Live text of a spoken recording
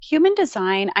Human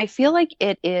design, I feel like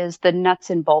it is the nuts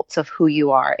and bolts of who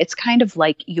you are. It's kind of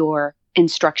like your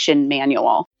instruction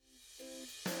manual.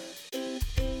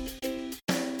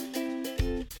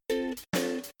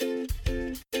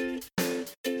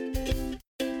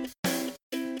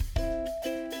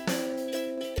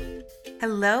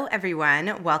 Hello,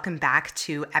 everyone. Welcome back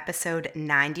to episode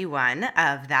 91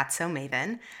 of That's So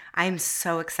Maven. I'm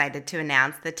so excited to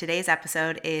announce that today's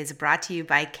episode is brought to you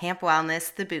by Camp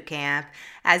Wellness, the boot camp.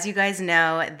 As you guys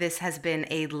know, this has been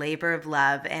a labor of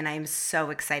love, and I'm so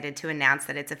excited to announce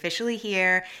that it's officially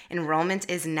here. Enrollment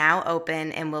is now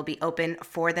open and will be open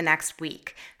for the next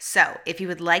week. So if you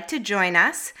would like to join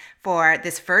us for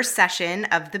this first session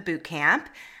of the boot camp,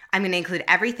 I'm going to include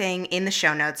everything in the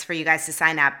show notes for you guys to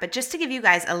sign up, but just to give you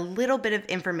guys a little bit of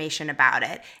information about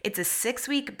it, it's a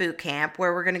 6-week boot camp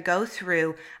where we're going to go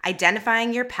through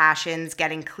identifying your passions,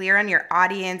 getting clear on your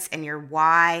audience and your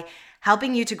why,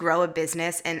 helping you to grow a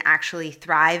business and actually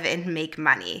thrive and make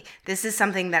money. This is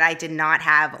something that I did not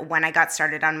have when I got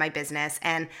started on my business,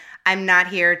 and I'm not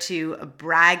here to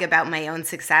brag about my own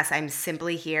success. I'm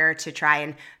simply here to try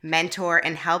and mentor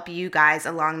and help you guys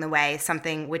along the way,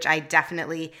 something which I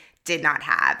definitely did not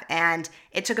have. And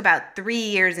it took about 3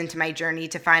 years into my journey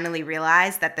to finally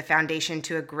realize that the foundation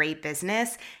to a great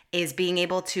business is being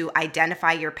able to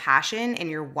identify your passion and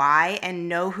your why and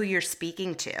know who you're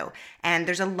speaking to. And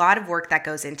there's a lot of work that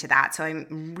goes into that. So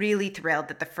I'm really thrilled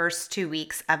that the first 2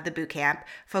 weeks of the bootcamp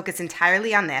focus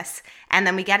entirely on this. And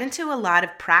then we get into a lot of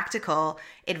practical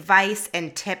advice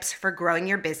and tips for growing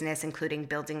your business, including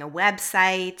building a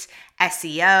website,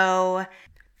 SEO,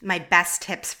 my best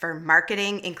tips for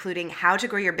marketing, including how to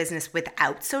grow your business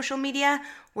without social media.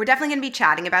 We're definitely going to be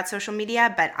chatting about social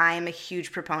media, but I am a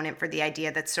huge proponent for the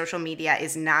idea that social media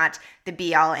is not the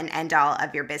be all and end all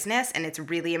of your business. And it's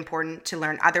really important to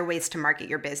learn other ways to market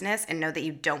your business and know that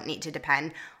you don't need to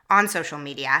depend on social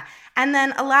media. And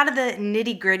then a lot of the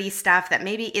nitty gritty stuff that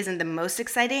maybe isn't the most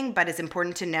exciting, but is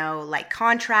important to know, like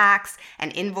contracts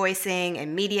and invoicing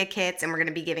and media kits. And we're going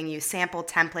to be giving you sample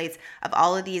templates of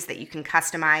all of these that you can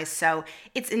customize. So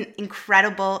it's an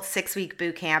incredible 6-week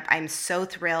boot camp. I'm so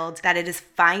thrilled that it is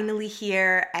finally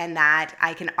here and that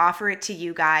I can offer it to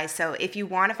you guys. So if you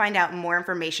want to find out more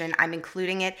information, I'm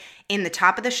including it in the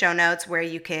top of the show notes where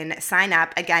you can sign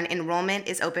up. Again, enrollment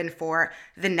is open for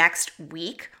the next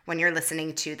week when you're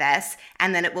listening to this,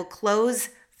 and then it will close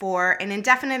for an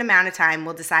indefinite amount of time.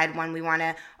 We'll decide when we want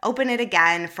to open it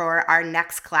again for our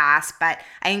next class, but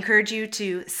I encourage you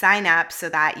to sign up so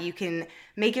that you can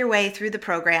make your way through the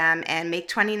program and make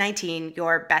 2019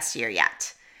 your best year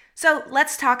yet. So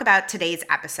let's talk about today's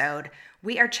episode.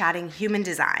 We are chatting human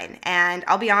design, and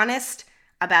I'll be honest,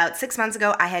 about 6 months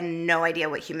ago, I had no idea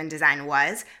what human design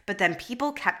was, but then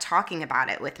people kept talking about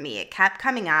it with me. It kept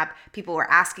coming up. People were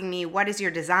asking me, what is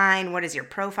your design? What is your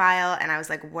profile? And I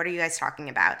was like, what are you guys talking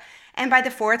about? And by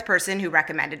the 4th person who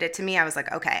recommended it to me, I was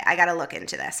like, okay, I got to look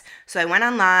into this. So I went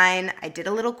online, I did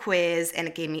a little quiz, and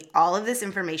it gave me all of this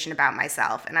information about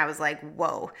myself. And I was like,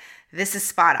 whoa, this is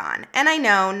spot on. And I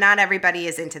know not everybody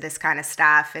is into this kind of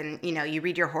stuff. And, you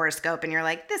read your horoscope and you're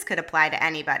like, this could apply to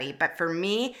anybody. But for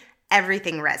me,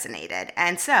 everything resonated.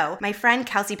 And so my friend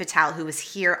Kelsey Patel, who was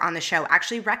here on the show,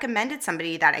 actually recommended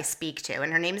somebody that I speak to.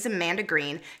 And her name is Amanda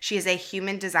Green. She is a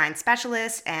human design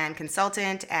specialist and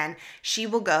consultant, and she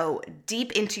will go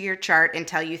deep into your chart and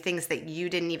tell you things that you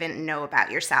didn't even know about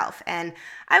yourself. And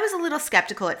I was a little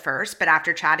skeptical at first, but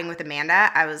after chatting with Amanda,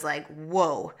 I was like,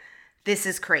 whoa, this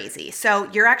is crazy. So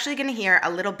you're actually going to hear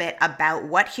a little bit about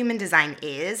what human design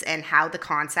is and how the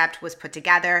concept was put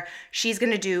together. She's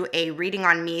going to do a reading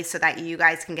on me so that you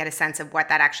guys can get a sense of what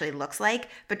that actually looks like.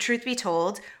 But truth be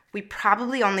told, we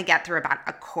probably only get through about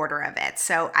a quarter of it.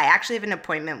 So I actually have an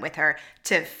appointment with her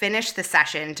to finish the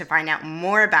session to find out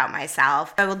more about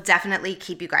myself. I will definitely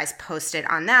keep you guys posted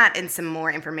on that and some more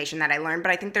information that I learned.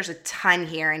 But I think there's a ton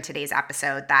here in today's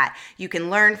episode that you can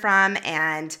learn from.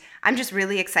 And I'm just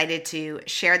really excited to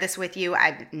share this with you.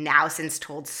 I've now since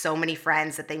told so many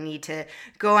friends that they need to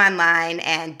go online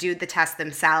and do the test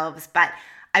themselves. But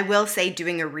I will say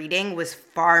doing a reading was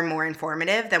far more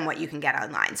informative than what you can get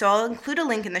online. So I'll include a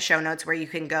link in the show notes where you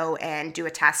can go and do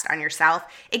a test on yourself.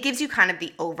 It gives you kind of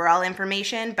the overall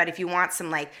information, but if you want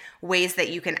some ways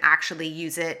that you can actually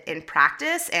use it in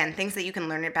practice and things that you can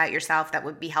learn about yourself that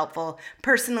would be helpful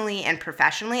personally and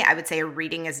professionally, I would say a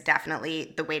reading is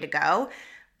definitely the way to go.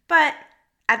 But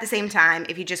at the same time,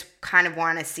 if you just kind of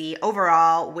want to see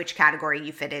overall which category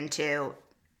you fit into,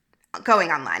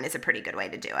 going online is a pretty good way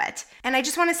to do it. And I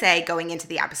just want to say, going into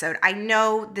the episode, I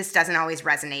know this doesn't always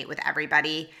resonate with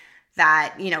everybody,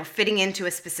 that, fitting into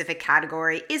a specific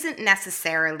category isn't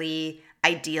necessarily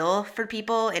ideal for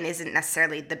people and isn't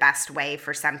necessarily the best way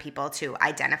for some people to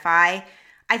identify.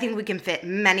 I think we can fit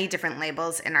many different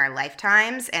labels in our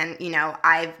lifetimes. And,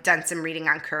 I've done some reading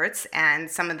on Kurtz, and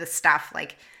some of the stuff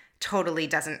totally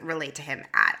doesn't relate to him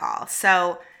at all.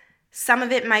 So some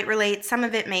of it might relate, some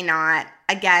of it may not.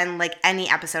 Again, like any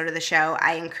episode of the show,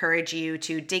 I encourage you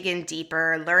to dig in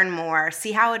deeper, learn more,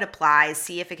 see how it applies,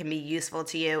 see if it can be useful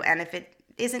to you. And if it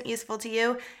isn't useful to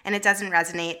you and it doesn't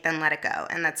resonate, then let it go.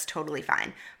 And that's totally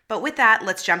fine. But with that,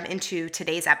 let's jump into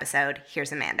today's episode.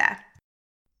 Here's Amanda.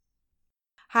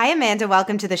 Hi, Amanda.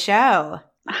 Welcome to the show.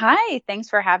 Hi, thanks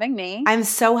for having me. I'm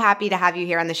so happy to have you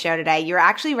here on the show today. You were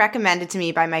actually recommended to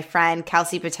me by my friend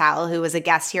Kelsey Patel, who was a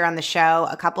guest here on the show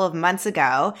a couple of months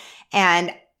ago.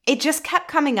 And it just kept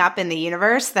coming up in the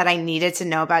universe that I needed to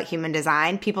know about human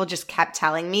design. People just kept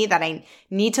telling me that I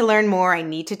need to learn more. I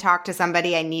need to talk to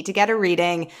somebody. I need to get a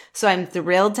reading. So I'm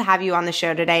thrilled to have you on the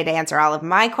show today to answer all of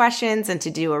my questions and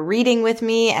to do a reading with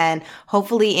me and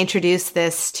hopefully introduce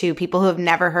this to people who have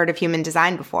never heard of human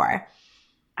design before.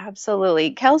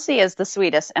 Absolutely. Kelsey is the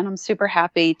sweetest, and I'm super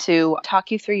happy to talk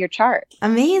you through your chart.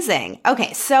 Amazing.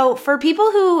 Okay, so for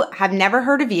people who have never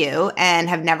heard of you and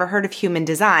have never heard of human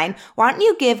design, why don't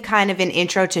you give kind of an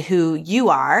intro to who you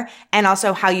are and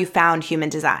also how you found human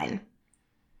design?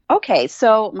 Okay,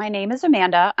 so my name is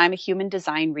Amanda. I'm a human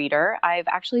design reader. I've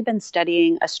actually been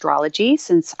studying astrology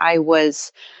since I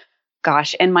was,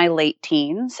 in my late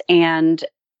teens. And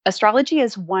astrology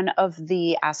is one of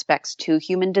the aspects to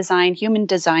human design. Human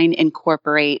design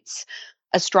incorporates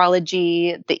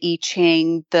astrology, the I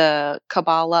Ching, the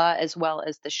Kabbalah, as well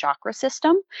as the chakra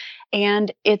system.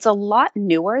 And it's a lot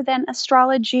newer than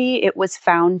astrology. It was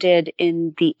founded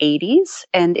in the 80s,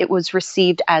 and it was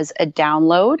received as a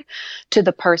download to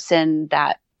the person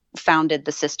that founded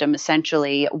the system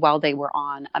essentially while they were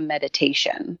on a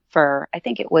meditation for, I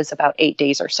think it was about 8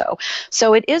 days or so.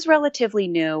 So it is relatively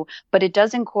new, but it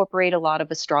does incorporate a lot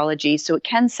of astrology. So it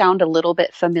can sound a little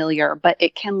bit familiar, but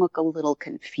it can look a little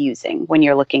confusing when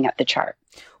you're looking at the chart.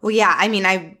 Well, yeah, I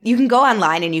mean, you can go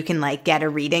online and you can get a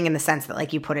reading in the sense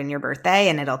that you put in your birthday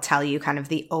and it'll tell you kind of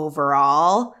the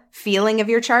overall feeling of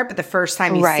your chart. But the first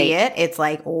time you see it, it's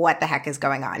what the heck is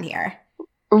going on here?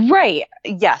 Right.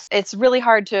 Yes. It's really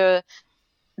hard to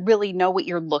really know what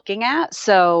you're looking at.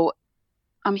 So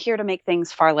I'm here to make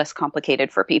things far less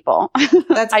complicated for people.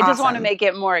 That's I awesome. just want to make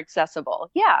it more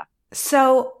accessible. Yeah.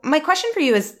 So my question for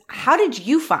you is, how did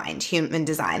you find human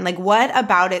design? What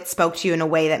about it spoke to you in a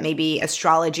way that maybe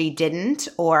astrology didn't?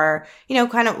 Or,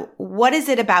 kind of what is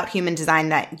it about human design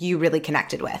that you really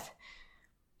connected with?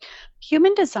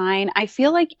 Human design, I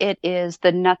feel like it is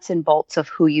the nuts and bolts of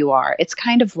who you are. It's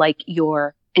kind of like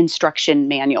your instruction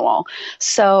manual.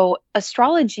 So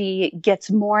astrology gets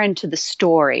more into the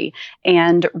story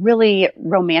and really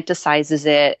romanticizes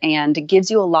it and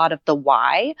gives you a lot of the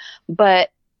why.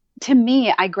 But to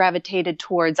me, I gravitated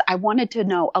towards, I wanted to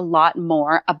know a lot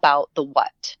more about the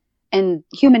what. And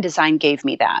human design gave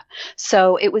me that.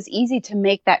 So it was easy to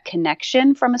make that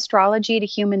connection from astrology to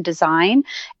human design.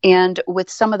 And with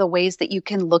some of the ways that you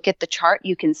can look at the chart,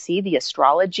 you can see the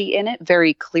astrology in it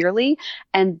very clearly.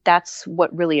 And that's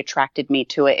what really attracted me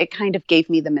to it. It kind of gave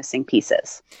me the missing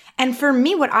pieces. And for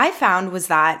me, what I found was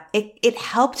that it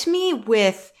helped me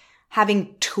with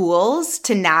having tools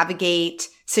to navigate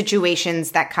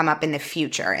situations that come up in the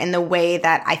future in the way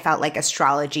that I felt like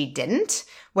astrology didn't.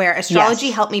 Where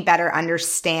astrology helped me better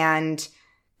understand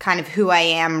kind of who I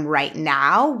am right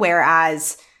now,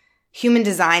 whereas human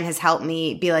design has helped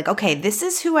me be okay, this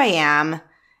is who I am.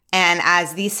 And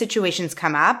as these situations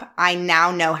come up, I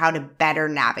now know how to better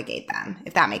navigate them,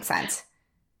 if that makes sense.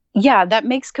 Yeah, that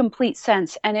makes complete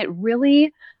sense. And it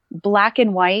really, black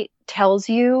and white, tells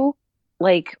you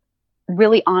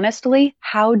really honestly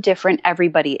how different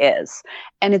everybody is.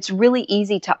 And it's really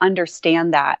easy to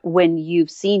understand that when you've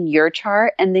seen your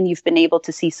chart and then you've been able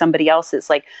to see somebody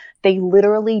else's. They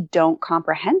literally don't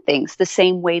comprehend things the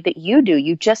same way that you do.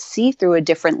 You just see through a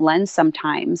different lens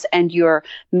sometimes, and you're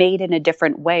made in a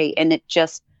different way. And it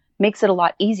just makes it a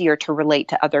lot easier to relate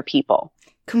to other people.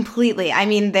 Completely. I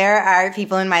mean, there are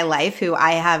people in my life who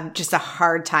I have just a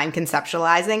hard time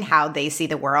conceptualizing how they see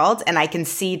the world. And I can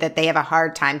see that they have a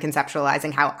hard time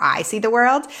conceptualizing how I see the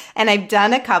world. And I've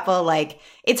done a couple,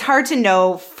 it's hard to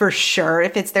know for sure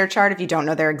if it's their chart if you don't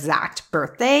know their exact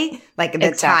birthday,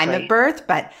 the time of birth.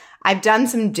 But I've done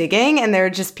some digging, and there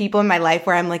are just people in my life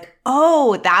where I'm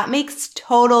oh, that makes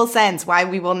total sense why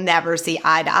we will never see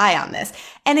eye to eye on this.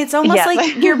 And it's almost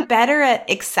you're better at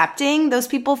accepting those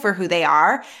people for who they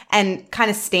are and kind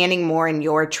of standing more in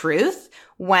your truth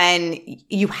when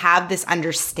you have this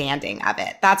understanding of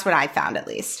it. That's what I found, at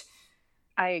least.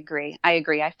 I agree. I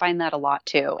agree. I find that a lot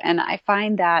too. And I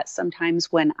find that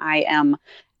sometimes when I am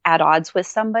at odds with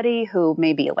somebody who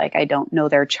maybe like I don't know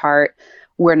their chart,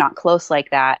 we're not close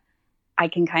like that, I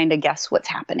can kind of guess what's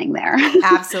happening there.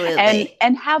 Absolutely.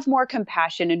 And have more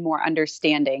compassion and more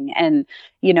understanding and,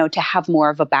 to have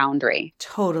more of a boundary.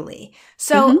 Totally.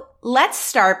 So let's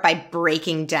start by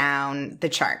breaking down the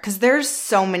chart because there's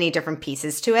so many different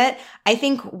pieces to it. I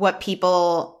think what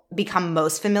people become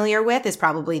most familiar with is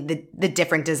probably the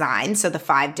different designs. So the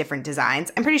 5 different designs.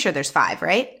 I'm pretty sure there's 5,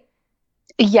 right?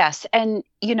 Yes. And,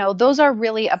 those are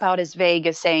really about as vague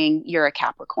as saying you're a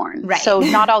Capricorn. Right. So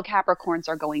not all Capricorns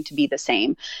are going to be the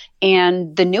same.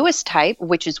 And the newest type,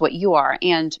 which is what you are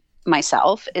and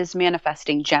myself, is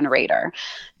manifesting generator.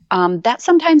 That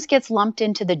sometimes gets lumped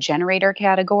into the generator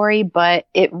category, but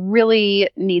it really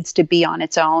needs to be on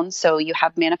its own. So you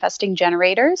have manifesting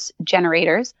generators,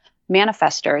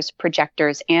 manifestors,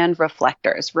 projectors, and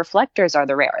reflectors. Reflectors are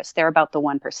the rarest. They're about the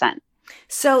 1%.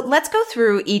 So let's go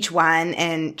through each one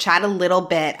and chat a little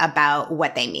bit about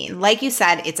what they mean. Like you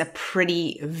said, it's a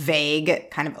pretty vague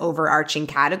kind of overarching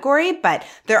category, but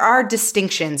there are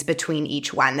distinctions between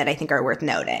each one that I think are worth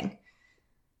noting.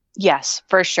 Yes,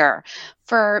 for sure.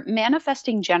 For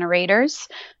manifesting generators,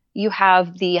 you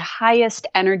have the highest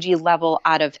energy level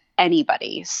out of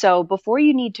anybody. So before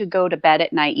you need to go to bed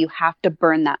at night, you have to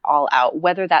burn that all out,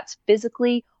 whether that's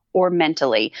physically or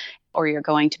mentally, or you're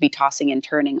going to be tossing and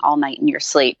turning all night in your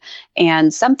sleep.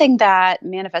 And something that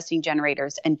manifesting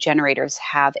generators and generators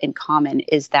have in common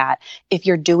is that if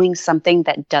you're doing something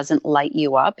that doesn't light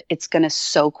you up, it's going to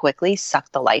so quickly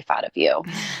suck the life out of you.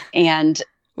 And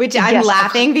which I'm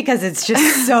laughing because it's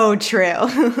just so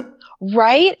true.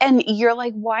 Right? And you're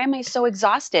like, why am I so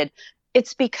exhausted?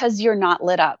 It's because you're not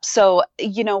lit up. So,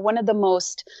 one of the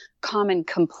most common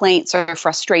complaints or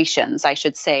frustrations, I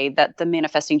should say, that the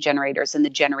manifesting generators and the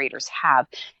generators have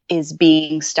is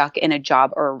being stuck in a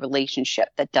job or a relationship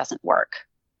that doesn't work.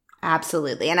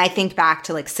 Absolutely. And I think back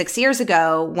to like 6 years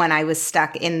ago when I was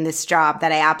stuck in this job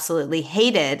that I absolutely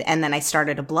hated. And then I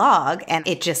started a blog and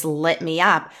it just lit me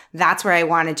up. That's where I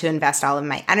wanted to invest all of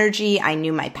my energy. I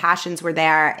knew my passions were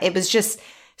there. It was just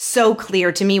so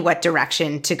clear to me what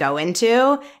direction to go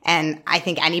into. And I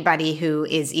think anybody who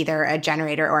is either a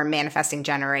generator or a manifesting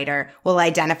generator will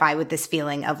identify with this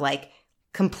feeling of like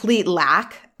complete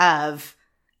lack of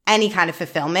any kind of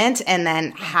fulfillment, and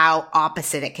then how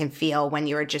opposite it can feel when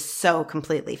you're just so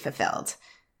completely fulfilled.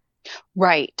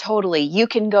 Right, totally. You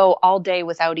can go all day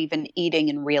without even eating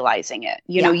and realizing it.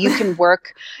 You can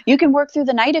work through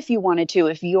the night if you wanted to,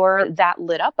 if you're that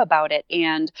lit up about it.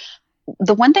 And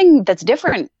the one thing that's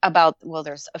different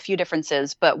there's a few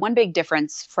differences, but one big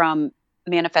difference from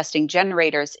manifesting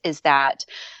generators is that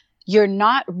you're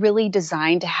not really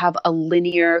designed to have a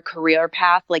linear career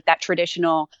path like that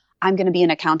traditional I'm going to be an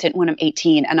accountant when I'm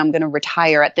 18 and I'm going to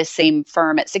retire at this same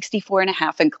firm at 64 and a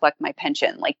half and collect my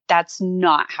pension. Like, that's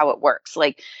not how it works.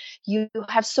 Like, you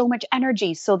have so much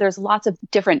energy. So there's lots of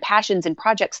different passions and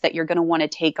projects that you're going to want to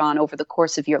take on over the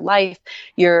course of your life.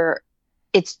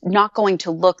 It's not going to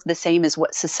look the same as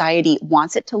what society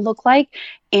wants it to look like.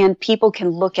 And people can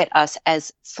look at us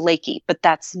as flaky, but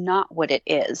that's not what it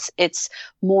is. It's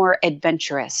more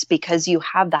adventurous because you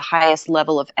have the highest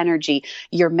level of energy.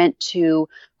 You're meant to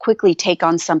quickly take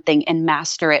on something and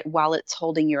master it while it's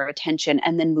holding your attention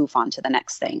and then move on to the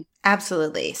next thing.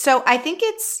 Absolutely. So I think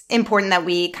it's important that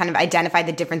we kind of identify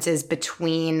the differences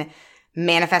between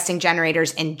manifesting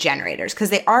generators and generators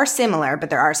because they are similar, but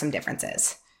there are some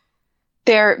differences.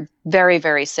 They're very,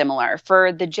 very similar.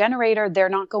 For the generator, they're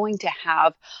not going to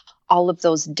have all of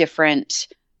those different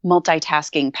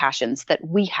multitasking passions that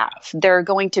we have. They're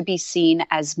going to be seen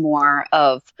as more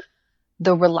of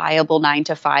the reliable 9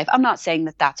 to 5. I'm not saying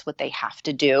that that's what they have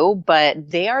to do, but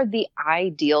they are the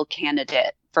ideal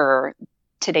candidate for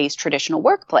today's traditional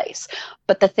workplace.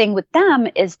 But the thing with them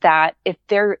is that if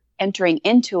they're entering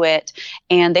into it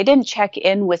and they didn't check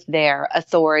in with their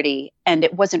authority and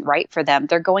it wasn't right for them,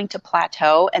 they're going to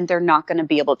plateau and they're not going to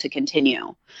be able to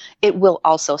continue. It will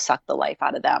also suck the life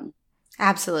out of them.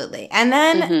 Absolutely. And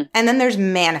then there's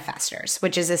manifestors,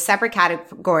 which is a separate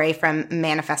category from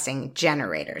manifesting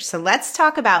generators. So let's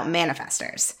talk about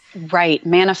manifestors. Right.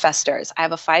 Manifestors. I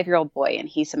have a 5-year-old boy and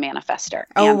he's a manifester.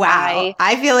 Oh, wow.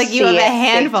 I feel like you have a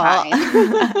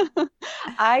handful.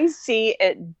 I see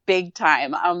it big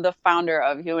time. The founder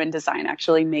of Human Design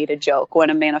actually made a joke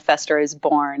when a manifestor is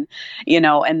born,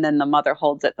 and then the mother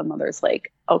holds it. The mother's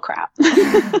like, oh, crap.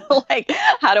 Like,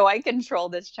 how do I control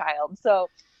this child? So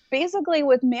basically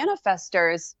with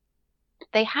manifestors,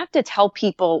 they have to tell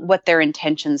people what their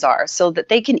intentions are so that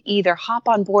they can either hop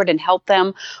on board and help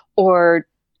them or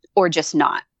just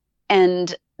not.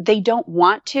 And they don't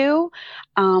want to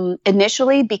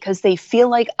initially because they feel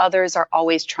like others are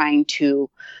always trying to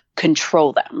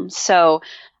control them. So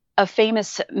a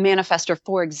famous manifestor,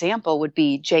 for example, would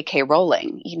be J.K.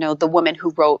 Rowling, the woman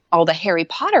who wrote all the Harry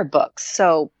Potter books.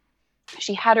 So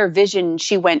she had her vision,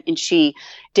 she went and she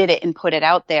did it and put it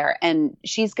out there. And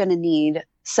she's going to need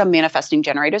some manifesting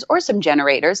generators or some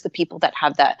generators, the people that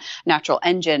have that natural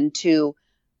engine, to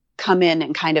come in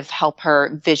and kind of help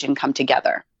her vision come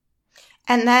together.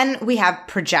 And then we have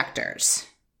projectors.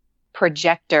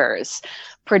 Projectors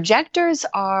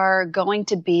are going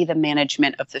to be the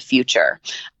management of the future.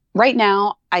 Right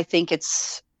now, I think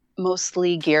it's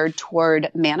mostly geared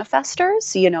toward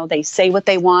manifestors. They say what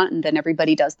they want and then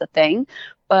everybody does the thing.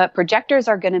 But projectors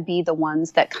are going to be the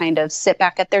ones that kind of sit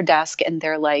back at their desk and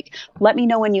they're like, let me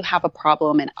know when you have a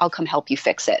problem and I'll come help you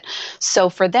fix it. So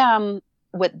for them,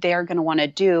 what they're going to want to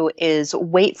do is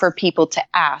wait for people to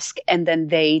ask, and then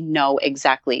they know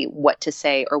exactly what to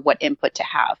say or what input to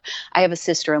have. I have a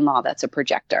sister-in-law that's a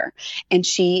projector, and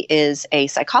she is a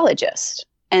psychologist.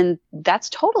 And that's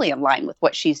totally in line with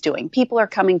what she's doing. People are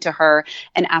coming to her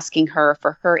and asking her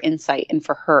for her insight and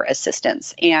for her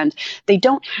assistance. And they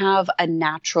don't have a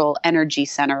natural energy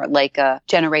center like a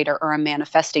generator or a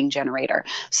manifesting generator.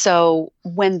 So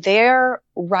when they're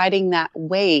riding that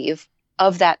wave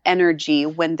of that energy,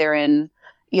 when they're in,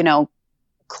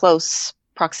 close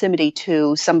proximity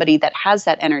to somebody that has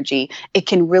that energy, it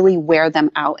can really wear them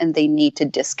out and they need to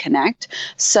disconnect.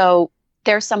 So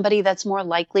there's somebody that's more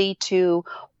likely to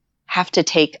have to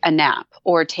take a nap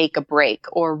or take a break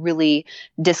or really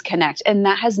disconnect. And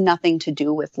that has nothing to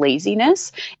do with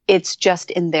laziness. It's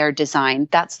just in their design.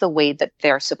 That's the way that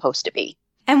they're supposed to be.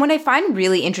 And what I find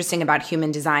really interesting about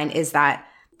human design is that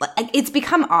it's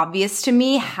become obvious to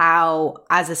me how,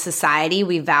 as a society,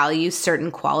 we value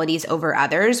certain qualities over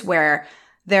others, where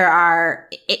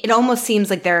it almost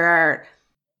seems like there are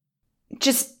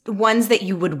just ones that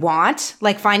you would want.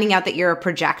 Like finding out that you're a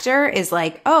projector is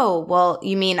like, oh, well,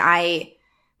 you mean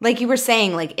like you were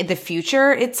saying, like in the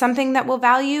future, it's something that we'll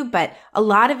value, but a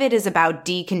lot of it is about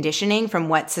deconditioning from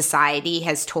what society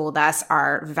has told us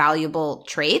are valuable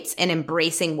traits and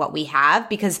embracing what we have,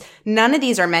 because none of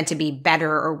these are meant to be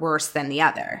better or worse than the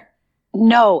other.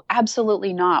 No,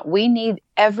 absolutely not. We need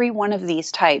every one of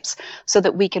these types so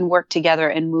that we can work together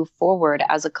and move forward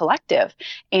as a collective.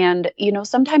 And,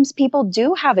 sometimes people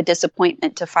do have a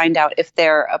disappointment to find out if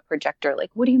they're a projector. Like,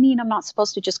 what do you mean I'm not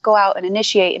supposed to just go out and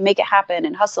initiate and make it happen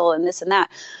and hustle and this and that?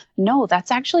 No,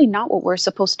 that's actually not what we're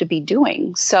supposed to be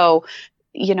doing. So,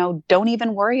 don't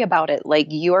even worry about it. Like,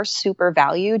 you're super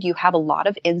valued. You have a lot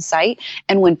of insight.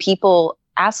 And when people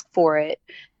ask for it,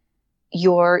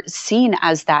 you're seen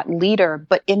as that leader,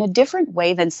 but in a different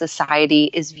way than society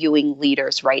is viewing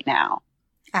leaders right now.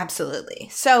 Absolutely.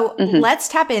 So let's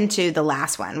tap into the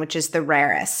last one, which is the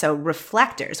rarest. So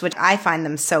reflectors, which I find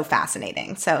them so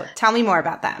fascinating. So tell me more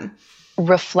about them.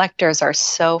 Reflectors are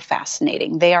so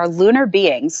fascinating. They are lunar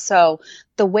beings. So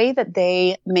the way that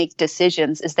they make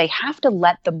decisions is they have to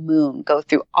let the moon go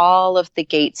through all of the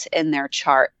gates in their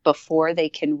chart before they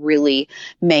can really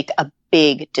make a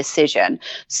big decision.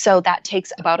 So that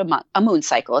takes about a moon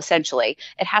cycle, essentially.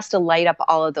 It has to light up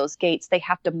all of those gates. They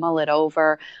have to mull it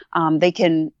over. They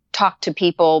can talk to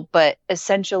people, but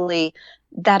essentially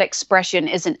that expression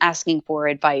isn't asking for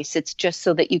advice. It's just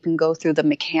so that you can go through the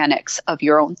mechanics of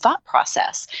your own thought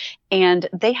process. And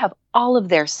they have all of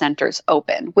their centers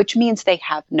open, which means they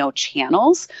have no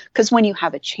channels, because when you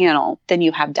have a channel, then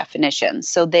you have definitions.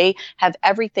 So they have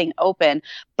everything open,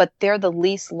 but they're the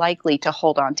least likely to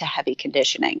hold on to heavy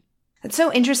conditioning. That's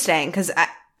so interesting, because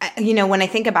when I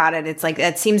think about it, it's like,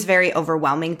 it seems very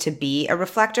overwhelming to be a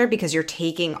reflector because you're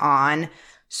taking on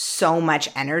so much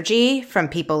energy from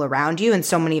people around you and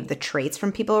so many of the traits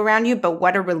from people around you. But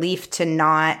what a relief to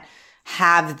not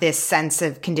have this sense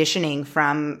of conditioning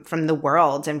from the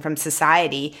world and from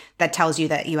society that tells you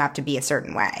that you have to be a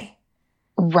certain way.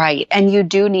 Right. And you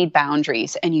do need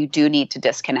boundaries and you do need to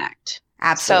disconnect.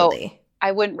 Absolutely. So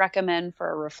I wouldn't recommend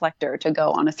for a reflector to go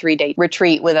on a 3-day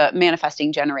retreat with a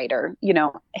manifesting generator,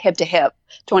 hip to hip,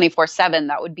 24/7.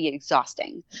 That would be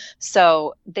exhausting.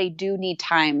 So they do need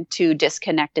time to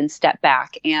disconnect and step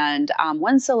back. And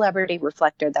one celebrity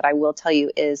reflector that I will tell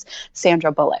you is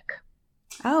Sandra Bullock.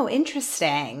 Oh,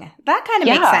 interesting. That kind of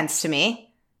makes sense to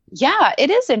me. Yeah,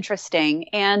 it is interesting.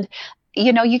 And,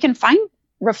 you can find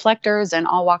reflectors in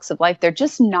all walks of life. They're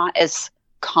just not as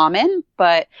common,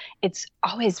 but it's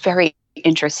always very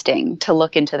interesting to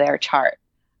look into their chart.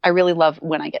 I really love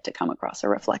when I get to come across a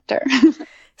reflector.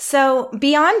 So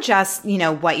beyond just,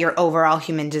 what your overall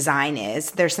human design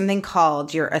is, there's something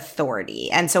called your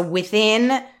authority. And so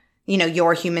within,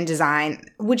 your human design,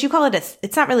 would you call it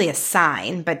it's not really a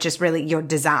sign, but just really your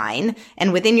design.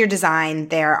 And within your design,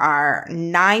 there are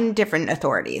 9 different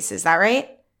authorities. Is that right?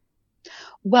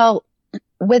 Well,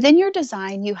 within your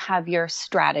design, you have your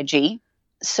strategy.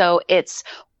 So it's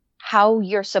how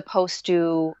you're supposed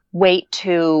to wait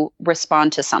to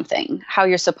respond to something, how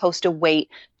you're supposed to wait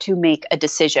to make a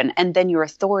decision. And then your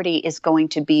authority is going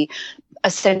to be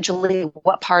essentially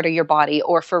what part of your body,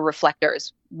 or for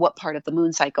reflectors, what part of the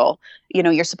moon cycle,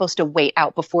 you're supposed to wait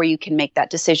out before you can make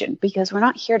that decision, because we're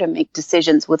not here to make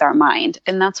decisions with our mind.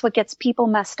 And that's what gets people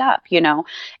messed up, and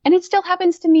it still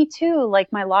happens to me too.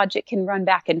 Like my logic can run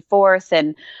back and forth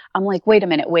and I'm like, wait a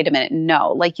minute.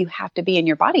 No, like you have to be in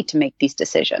your body to make these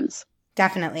decisions.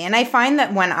 Definitely. And I find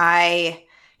that when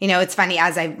it's funny,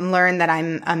 as I've learned that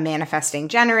I'm a manifesting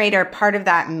generator, part of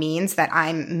that means that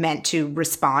I'm meant to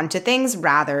respond to things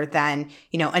rather than,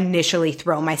 initially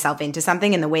throw myself into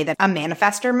something in the way that a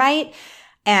manifester might.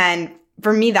 And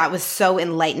for me, that was so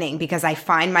enlightening because I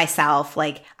find myself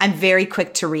like I'm very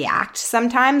quick to react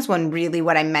sometimes when really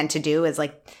what I'm meant to do is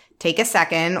like take a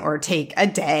second or take a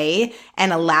day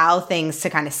and allow things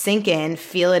to kind of sink in,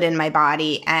 feel it in my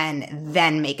body, and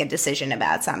then make a decision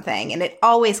about something. And it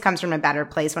always comes from a better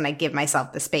place when I give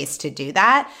myself the space to do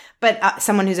that. But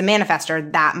someone who's a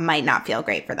manifester, that might not feel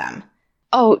great for them.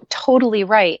 Oh, totally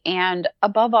right. And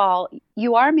above all,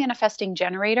 you are a manifesting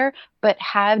generator, but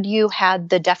had you had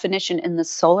the definition in the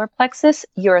solar plexus,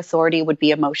 your authority would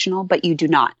be emotional, but you do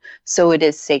not. So it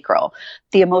is sacral.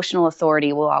 The emotional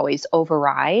authority will always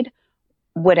override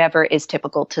whatever is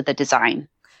typical to the design.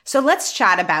 So let's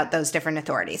chat about those different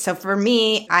authorities. So for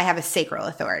me, I have a sacral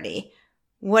authority.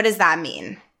 What does that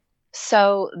mean?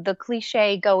 So the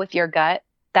cliche, go with your gut,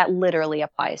 that literally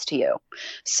applies to you.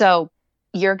 So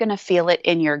you're going to feel it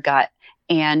in your gut,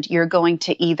 and you're going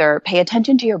to either pay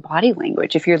attention to your body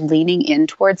language if you're leaning in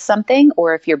towards something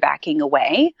or if you're backing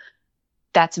away.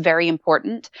 That's very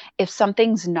important. If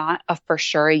something's not a for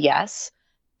sure yes,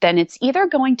 then it's either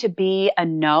going to be a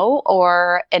no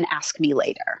or an ask me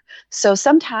later. So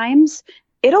sometimes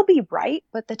it'll be right,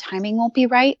 but the timing won't be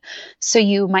right. So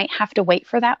you might have to wait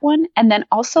for that one. And then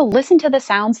also listen to the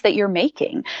sounds that you're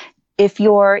making. If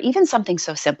you're even something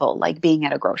so simple like being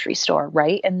at a grocery store,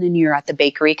 right? And then you're at the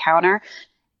bakery counter,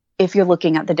 if you're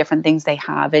looking at the different things they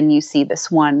have and you see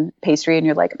this one pastry and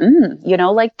you're like,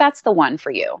 like that's the one for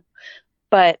you.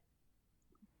 But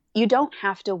you don't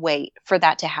have to wait for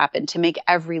that to happen to make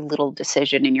every little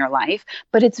decision in your life,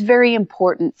 but it's very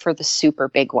important for the super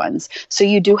big ones. So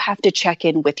you do have to check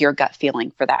in with your gut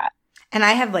feeling for that. And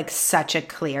I have like such a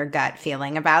clear gut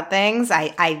feeling about things.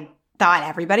 I thought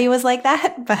everybody was like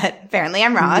that, but apparently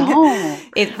I'm wrong.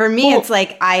 No. For me, it's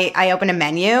like I open a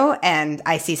menu and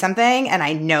I see something and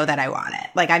I know that I want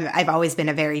it. Like I've always been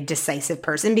a very decisive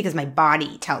person because my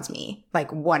body tells me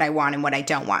like what I want and what I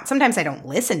don't want. Sometimes I don't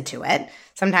listen to it.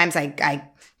 Sometimes I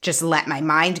just let my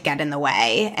mind get in the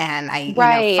way and I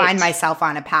find myself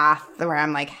on a path where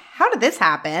I'm like, how did this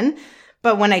happen?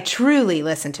 But when I truly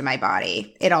listen to my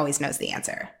body, it always knows the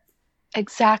answer.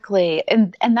 Exactly.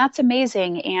 And that's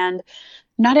amazing. And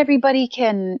not everybody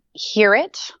can hear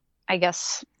it, I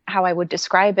guess how I would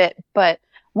describe it. But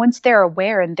once they're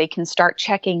aware and they can start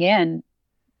checking in,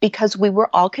 because we were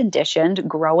all conditioned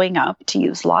growing up to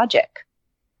use logic.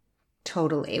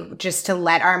 Totally. Just to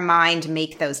let our mind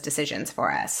make those decisions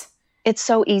for us. It's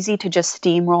so easy to just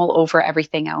steamroll over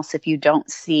everything else if you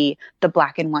don't see the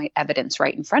black and white evidence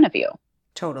right in front of you.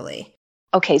 Totally.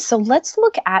 Okay, so let's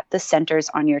look at the centers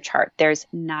on your chart. There's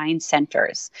 9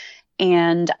 centers.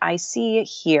 And I see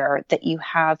here that you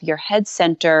have your head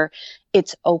center,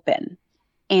 it's open.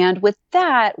 And with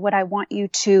that, what I want you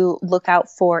to look out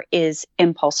for is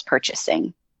impulse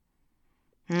purchasing.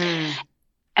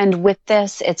 And with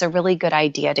this, it's a really good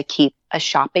idea to keep a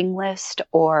shopping list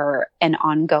or an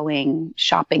ongoing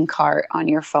shopping cart on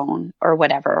your phone or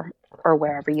whatever, or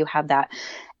wherever you have that.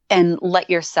 And let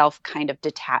yourself kind of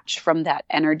detach from that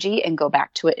energy and go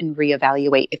back to it and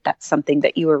reevaluate if that's something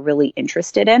that you are really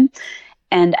interested in.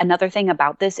 And another thing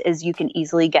about this is you can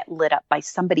easily get lit up by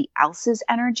somebody else's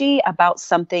energy about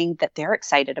something that they're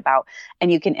excited about, and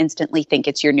you can instantly think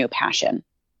it's your new passion.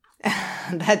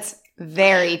 That's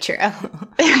very true.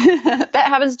 That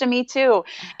happens to me too.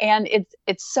 And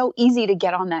it's so easy to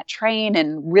get on that train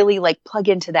and really like plug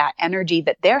into that energy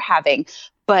that they're having.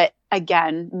 But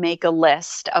again, make a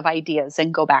list of ideas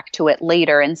and go back to it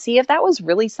later and see if that was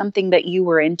really something that you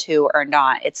were into or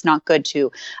not. It's not good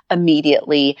to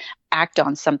immediately act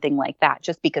on something like that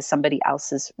just because somebody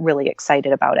else is really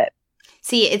excited about it.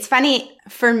 See, it's funny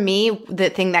for me, the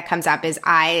thing that comes up is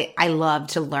I love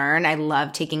to learn. I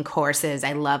love taking courses.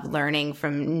 I love learning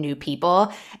from new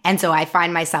people. And so I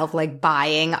find myself like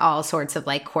buying all sorts of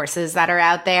like courses that are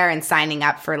out there and signing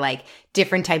up for like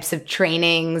different types of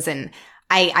trainings. And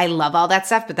I love all that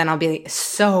stuff, but then I'll be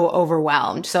so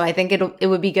overwhelmed. So I think it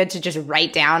would be good to just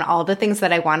write down all the things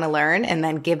that I want to learn and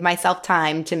then give myself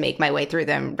time to make my way through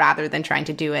them rather than trying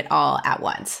to do it all at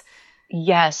once.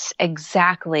 Yes,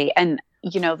 exactly. And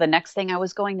the next thing I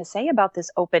was going to say about this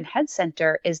open head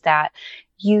center is that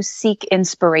you seek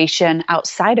inspiration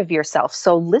outside of yourself.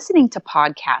 So listening to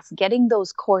podcasts, getting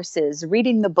those courses,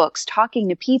 reading the books, talking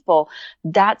to people,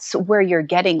 that's where you're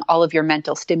getting all of your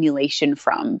mental stimulation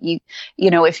from.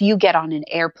 If you get on an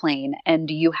airplane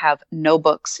and you have no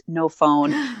books, no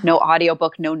phone, no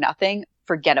audiobook, no nothing,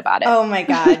 forget about it. Oh my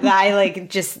God. I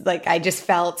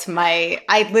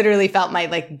literally felt my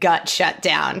like gut shut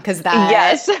down because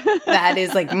that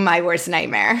is like my worst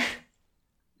nightmare.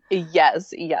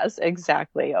 Yes,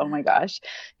 exactly. Oh my gosh.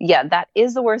 Yeah, that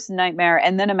is the worst nightmare.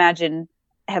 And then imagine,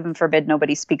 heaven forbid,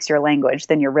 nobody speaks your language,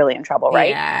 then you're really in trouble,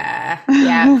 right?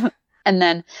 Yeah. And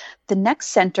then the next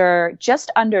center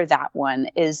just under that one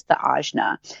is the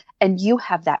ajna. And you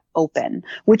have that open,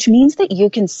 which means that you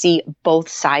can see both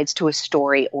sides to a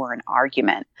story or an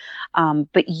argument.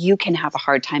 But you can have a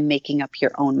hard time making up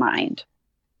your own mind.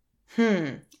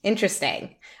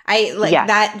 Interesting. I like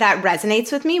that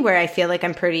resonates with me where I feel like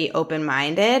I'm pretty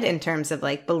open-minded in terms of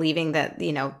like believing that,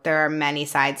 there are many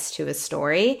sides to a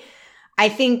story. I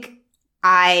think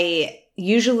I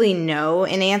usually know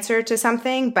an answer to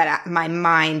something, but my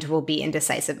mind will be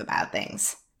indecisive about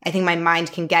things. I think my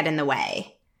mind can get in the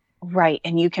way. Right.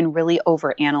 And you can really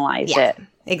overanalyze it.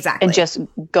 Exactly. And just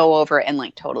go over it and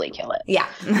like totally kill it. Yeah.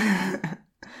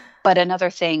 But another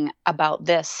thing about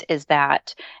this is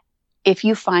that if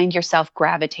you find yourself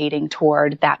gravitating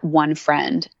toward that one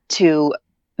friend to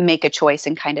make a choice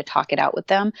and kind of talk it out with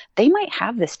them, they might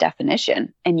have this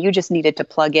definition and you just needed to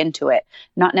plug into it.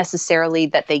 Not necessarily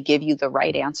that they give you the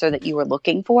right answer that you were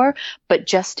looking for, but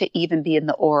just to even be in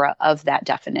the aura of that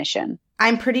definition.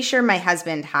 I'm pretty sure my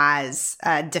husband has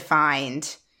a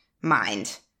defined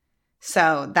mind.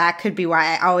 So that could be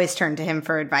why I always turn to him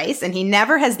for advice. And he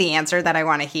never has the answer that I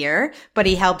want to hear, but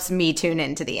he helps me tune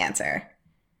into the answer.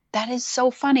 That is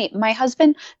so funny. My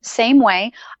husband, same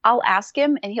way. I'll ask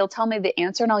him and he'll tell me the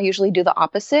answer and I'll usually do the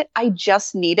opposite. I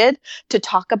just needed to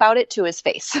talk about it to his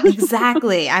face.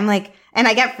 Exactly. I'm like, and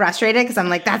I get frustrated because I'm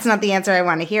like, that's not the answer I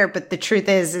want to hear. But the truth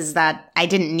is that I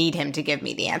didn't need him to give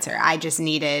me the answer. I just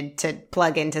needed to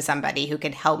plug into somebody who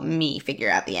could help me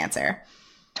figure out the answer.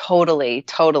 Totally.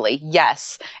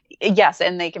 Yes.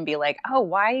 And they can be like, oh,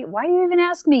 why you even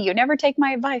ask me? You never take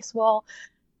my advice. Well,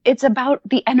 it's about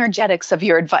the energetics of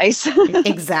your advice.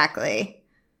 Exactly.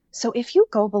 So if you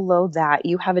go below that,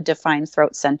 you have a defined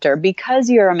throat center because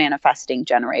you're a manifesting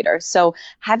generator. So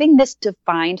having this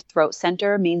defined throat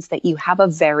center means that you have a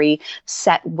very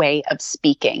set way of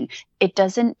speaking. It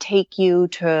doesn't take you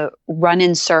to run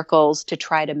in circles to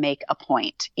try to make a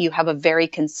point. You have a very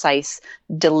concise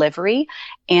delivery,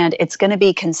 and it's going to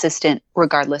be consistent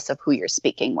regardless of who you're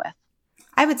speaking with.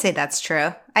 I would say that's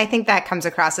true. I think that comes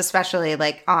across, especially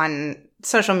like on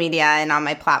social media and on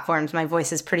my platforms. My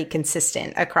voice is pretty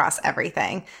consistent across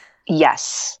everything.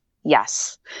 Yes.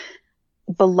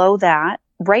 Below that,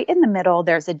 right in the middle,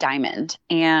 there's a diamond.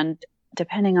 And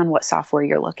depending on what software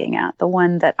you're looking at, the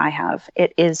one that I have,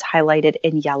 it is highlighted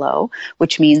in yellow,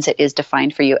 which means it is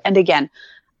defined for you. And again,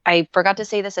 I forgot to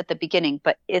say this at the beginning,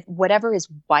 but whatever is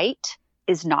white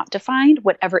is not defined.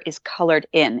 Whatever is colored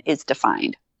in is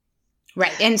defined.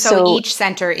 Right. And so each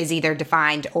center is either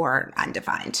defined or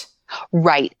undefined.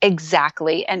 Right.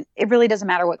 Exactly. And it really doesn't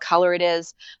matter what color it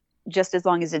is, just as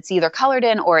long as it's either colored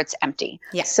in or it's empty.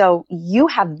 Yeah. So you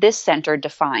have this center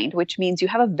defined, which means you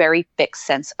have a very fixed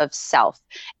sense of self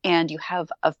and you have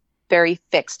a very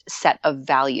fixed set of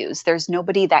values. There's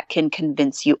nobody that can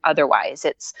convince you otherwise.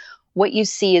 It's what you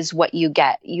see is what you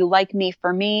get. You like me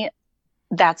for me.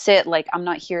 That's it. Like, I'm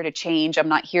not here to change. I'm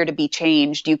not here to be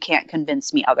changed. You can't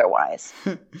convince me otherwise.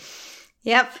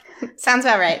 Yep. Sounds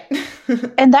about right.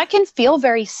 And that can feel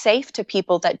very safe to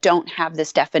people that don't have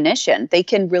this definition. They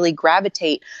can really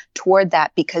gravitate toward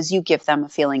that because you give them a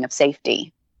feeling of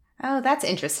safety. Oh, that's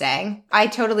interesting. I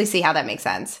totally see how that makes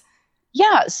sense.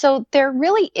 Yeah. So there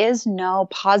really is no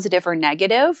positive or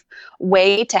negative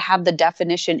way to have the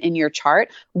definition in your chart.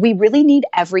 We really need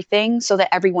everything so that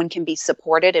everyone can be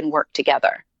supported and work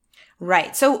together.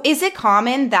 Right. So is it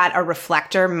common that a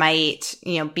reflector might,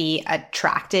 be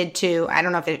attracted to, I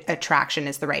don't know if attraction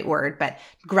is the right word, but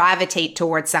gravitate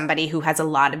towards somebody who has a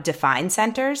lot of defined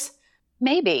centers?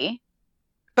 Maybe.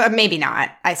 But maybe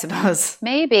not, I suppose.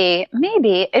 Maybe.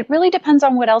 It really depends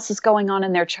on what else is going on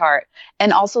in their chart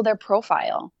and also their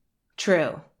profile.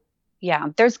 True. Yeah,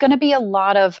 there's going to be a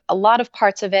lot of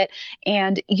parts of it.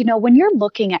 And when you're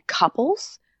looking at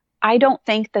couples, I don't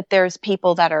think that there's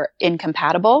people that are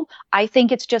incompatible. I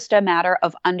think it's just a matter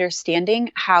of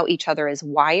understanding how each other is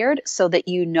wired so that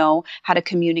you know how to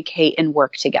communicate and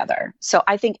work together. So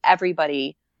I think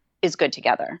everybody is good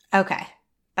together. Okay.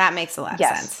 That makes a lot of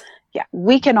Yes. sense. Yeah,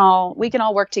 we can all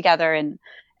work together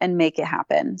and make it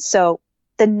happen. So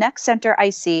the next center I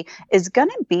see is going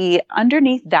to be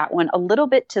underneath that one a little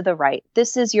bit to the right.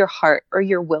 This is your heart or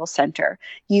your will center.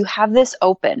 You have this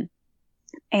open.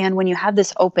 And when you have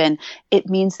this open, it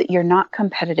means that you're not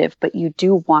competitive, but you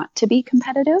do want to be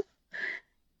competitive.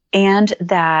 And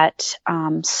that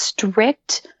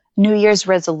strict New Year's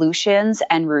resolutions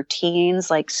and routines,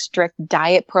 like strict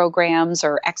diet programs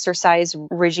or exercise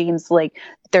regimes, like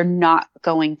they're not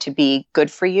going to be good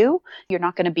for you. You're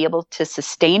not going to be able to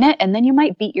sustain it. And then you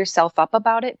might beat yourself up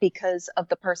about it because of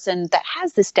the person that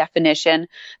has this definition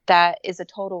that is a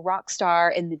total rock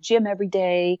star in the gym every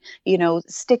day,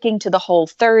 sticking to the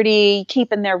Whole30,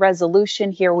 keeping their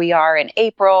resolution. Here we are in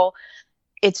April.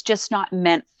 It's just not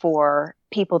meant for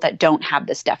people that don't have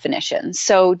this definition.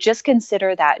 So just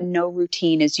consider that no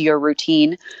routine is your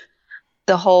routine.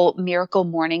 The whole miracle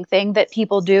morning thing that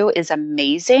people do is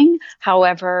amazing.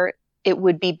 However, it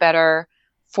would be better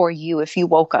for you if you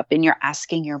woke up and you're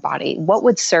asking your body, what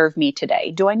would serve me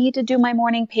today? Do I need to do my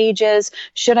morning pages?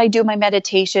 Should I do my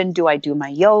meditation? Do I do my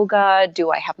yoga?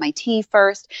 Do I have my tea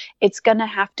first? It's going to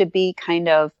have to be kind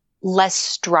of less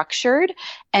structured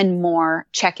and more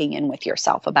checking in with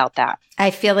yourself about that. I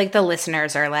feel like the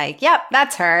listeners are like, yep,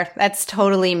 that's her. That's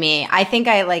totally me. I think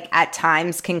I at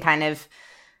times can kind of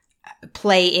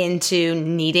play into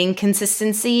needing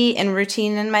consistency and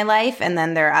routine in my life. And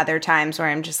then there are other times where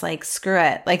I'm just like, screw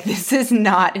it. This is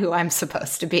not who I'm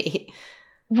supposed to be.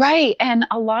 Right. And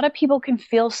a lot of people can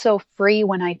feel so free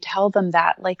when I tell them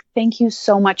that. Thank you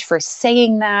so much for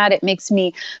saying that. It makes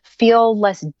me feel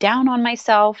less down on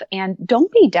myself. And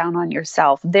don't be down on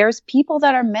yourself. There's people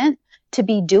that are meant to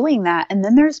be doing that. And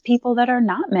then there's people that are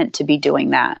not meant to be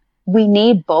doing that. We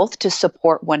need both to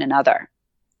support one another.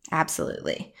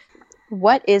 Absolutely.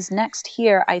 What is next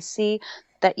here? I see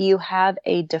that you have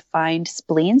a defined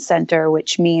spleen center,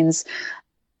 which means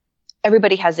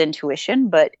everybody has intuition,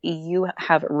 but you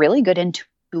have really good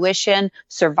intuition,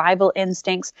 survival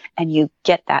instincts, and you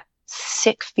get that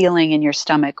sick feeling in your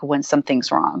stomach when something's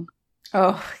wrong.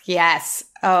 Oh, yes.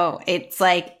 Oh, it's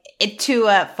it to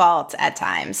a fault at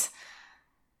times.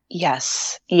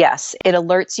 Yes. It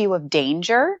alerts you of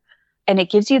danger and it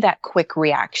gives you that quick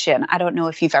reaction. I don't know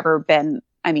if you've ever been,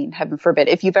 heaven forbid,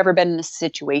 if you've ever been in a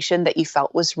situation that you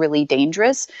felt was really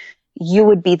dangerous, you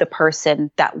would be the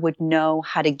person that would know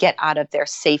how to get out of there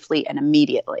safely and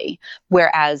immediately.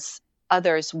 Whereas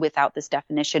others without this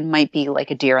definition might be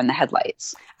like a deer in the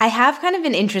headlights. I have kind of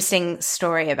an interesting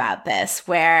story about this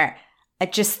where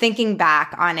just thinking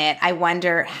back on it, I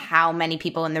wonder how many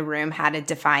people in the room had a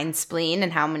defined spleen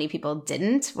and how many people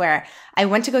didn't. Where I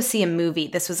went to go see a movie.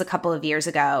 This was a couple of years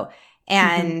ago.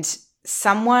 And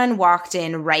someone walked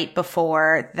in right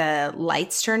before the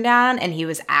lights turned on and he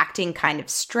was acting kind of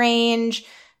strange.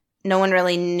 No one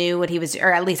really knew what he was,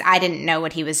 or at least I didn't know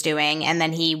what he was doing. And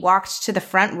then he walked to the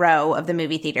front row of the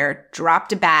movie theater,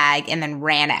 dropped a bag, and then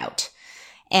ran out.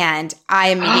 And I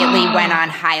immediately went on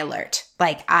high alert.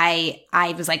 I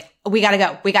was like, we gotta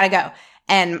go.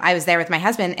 And I was there with my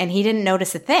husband and he didn't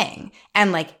notice a thing.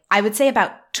 And I would say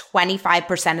about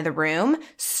 25% of the room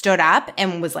stood up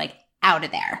and was out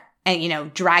of there.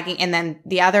 And, dragging. And then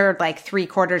the other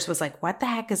 3/4 was like, what the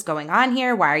heck is going on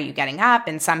here? Why are you getting up?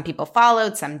 And some people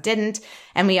followed, some didn't.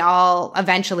 And we all,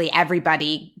 eventually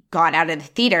everybody got out of the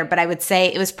theater. But I would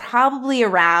say it was probably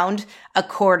around a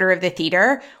quarter of the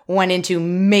theater went into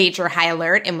major high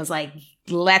alert and was like,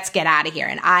 let's get out of here.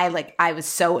 And I was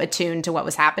so attuned to what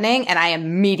was happening. And I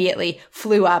immediately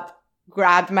flew up,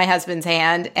 grabbed my husband's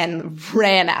hand and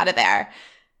ran out of there.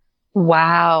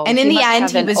 Wow. And in the end,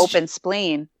 he was open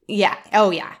spleen. Yeah.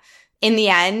 Oh, yeah. In the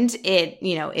end,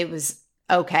 it was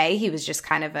okay. He was just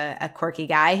kind of a quirky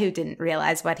guy who didn't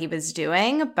realize what he was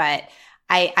doing. But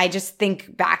I just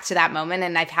think back to that moment,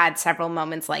 and I've had several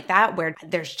moments like that where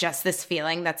there's just this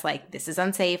feeling that's like, this is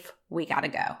unsafe. We got to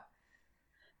go.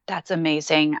 That's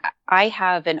amazing. I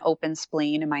have an open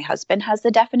spleen and my husband has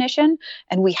the definition,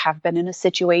 and we have been in a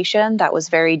situation that was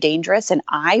very dangerous, and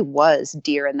I was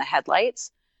deer in the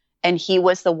headlights. And he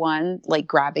was the one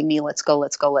grabbing me, let's go.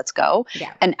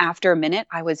 Yeah. And after a minute,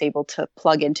 I was able to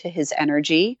plug into his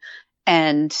energy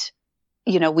and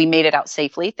we made it out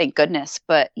safely, thank goodness.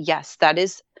 But yes,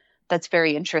 that's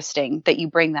very interesting that you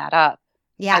bring that up.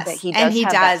 I bet Yes. he And does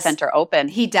have that center open.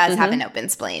 he does have Mm-hmm. an open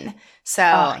spleen. Oh, So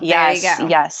there you yes, go.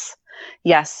 yes,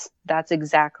 yes. That's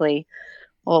exactly.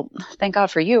 Well, thank God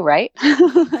for you, right? That's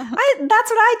what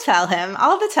I tell him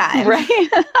all the time. Right.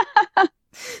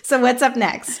 So what's up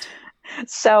next?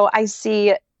 So I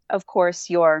see, of course,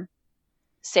 your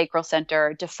sacral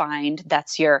center defined.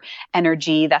 That's your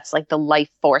energy. That's like the life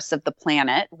force of the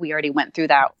planet. We already went through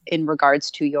that in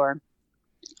regards to your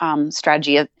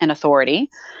strategy and authority.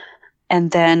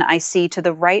 And then I see to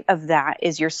the right of that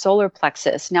is your solar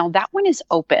plexus. Now that one is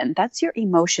open. That's your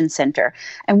emotion center.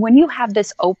 And when you have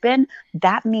this open,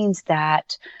 that means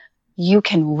that you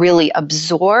can really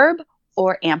absorb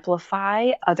or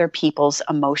amplify other people's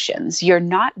emotions. You're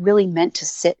not really meant to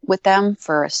sit with them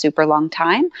for a super long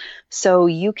time. So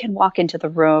you can walk into the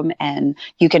room and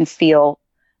you can feel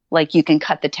like you can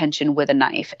cut the tension with a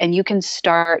knife, and you can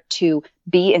start to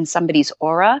be in somebody's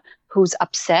aura who's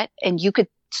upset, and you could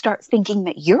start thinking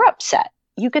that you're upset.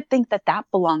 You could think that that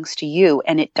belongs to you,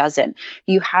 and it doesn't.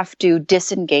 You have to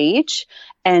disengage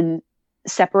and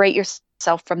separate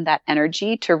yourself from that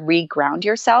energy to reground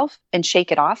yourself and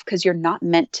shake it off, because you're not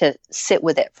meant to sit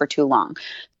with it for too long.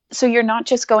 So you're not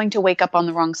just going to wake up on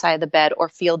the wrong side of the bed or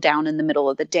feel down in the middle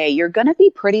of the day. You're going to be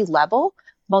pretty level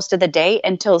most of the day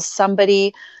until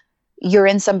you're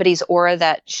in somebody's aura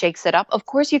that shakes it up. Of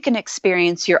course, you can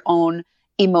experience your own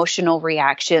emotional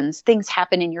reactions. Things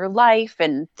happen in your life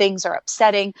and things are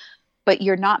upsetting, but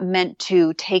you're not meant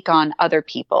to take on other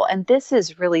people. And this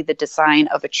is really the design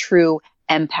of a true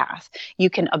empath. You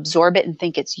can absorb it and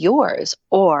think it's yours,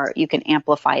 or you can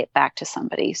amplify it back to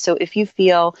somebody. So if you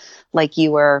feel like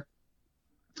your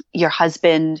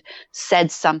husband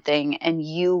said something and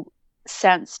you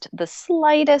sensed the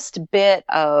slightest bit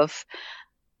of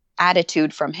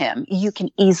attitude from him, you can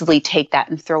easily take that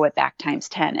and throw it back times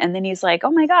 10. And then he's like, oh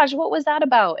my gosh, what was that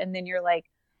about? And then you're like,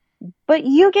 but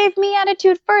you gave me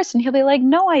attitude first. And he'll be like,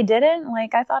 no, I didn't.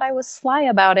 Like, I thought I was sly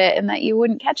about it and that you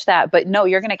wouldn't catch that. But no,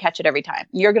 you're going to catch it every time.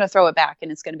 You're going to throw it back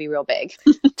and it's going to be real big.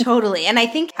 Totally. And I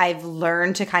think I've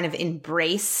learned to kind of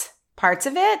embrace parts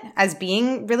of it as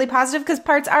being really positive, because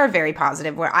parts are very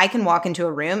positive, where I can walk into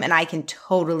a room and I can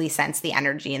totally sense the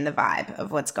energy and the vibe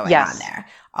of what's going on there.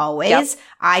 Always. Yep.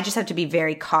 I just have to be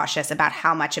very cautious about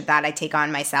how much of that I take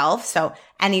on myself. So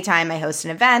anytime I host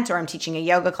an event or I'm teaching a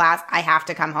yoga class, I have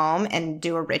to come home and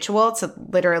do a ritual to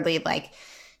literally like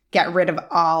get rid of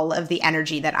all of the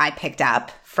energy that I picked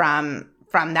up from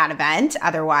that event.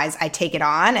 Otherwise I take it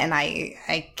on and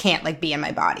I can't like be in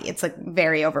my body. It's like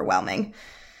very overwhelming.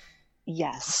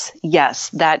 Yes. Yes.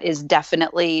 That is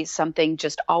definitely something.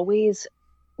 Just always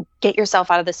get yourself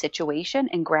out of the situation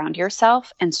and ground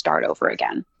yourself and start over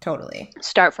again. Totally.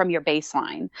 Start from your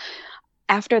baseline.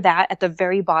 After that, at the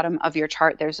very bottom of your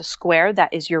chart, there's a square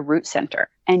that is your root center.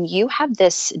 And you have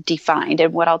this defined.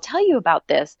 And what I'll tell you about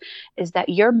this is that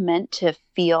you're meant to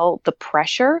feel the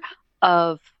pressure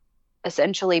of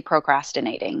essentially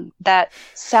procrastinating. That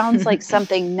sounds like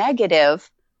something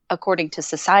negative according to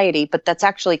society, but that's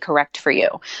actually correct for you.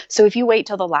 So if you wait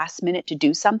till the last minute to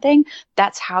do something,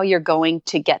 that's how you're going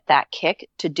to get that kick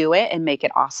to do it and make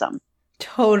it awesome.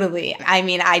 Totally. I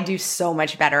mean, I do so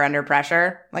much better under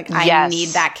pressure. Like I need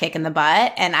that kick in the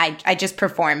butt, and I just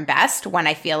perform best when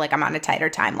I feel like I'm on a tighter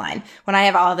timeline. When I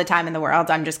have all the time in the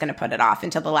world, I'm just going to put it off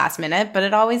until the last minute, but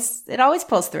it always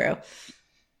pulls through.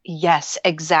 Yes,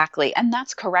 exactly. And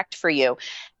that's correct for you.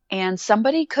 And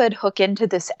somebody could hook into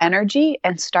this energy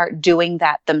and start doing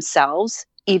that themselves,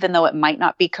 even though it might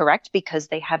not be correct, because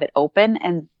they have it open,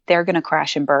 and they're going to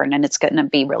crash and burn, and it's going to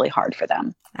be really hard for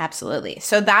them. Absolutely.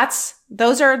 So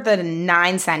those are the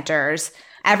 9 centers.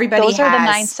 Those are the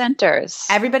 9 centers.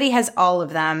 Everybody has all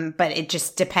of them, but it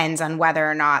just depends on whether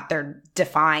or not they're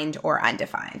defined or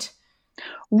undefined.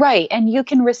 Right. And you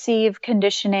can receive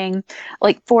conditioning,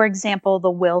 like, for example, the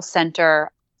will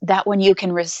center. That one you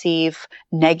can receive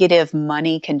negative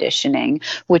money conditioning,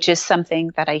 which is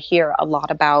something that I hear a lot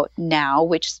about now,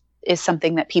 which is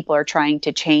something that people are trying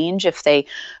to change. If they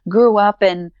grew up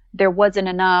and there wasn't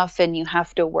enough and you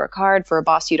have to work hard for a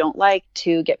boss you don't like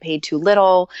to get paid too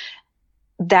little,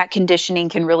 that conditioning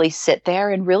can really sit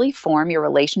there and really form your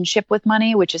relationship with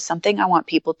money, which is something I want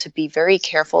people to be very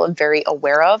careful and very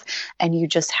aware of. And you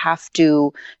just have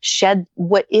to shed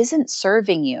what isn't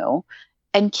serving you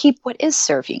and keep what is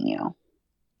serving you.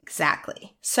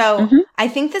 Exactly. So I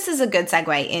think this is a good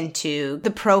segue into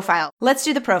the profile. Let's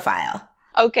do the profile.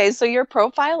 Okay, so your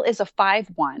profile is a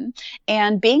 5-1.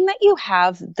 And being that you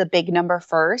have the big number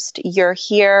first, you're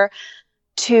here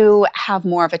to have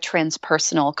more of a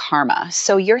transpersonal karma.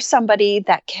 So you're somebody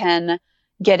that can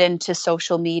get into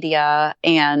social media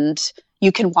and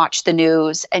you can watch the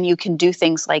news and you can do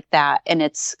things like that, and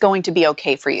it's going to be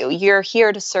okay for you. You're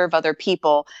here to serve other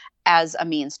people as a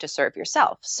means to serve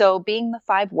yourself. So being the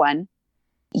 5-1,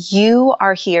 you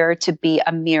are here to be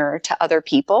a mirror to other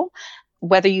people,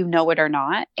 whether you know it or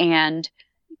not. And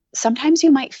sometimes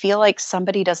you might feel like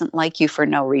somebody doesn't like you for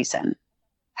no reason.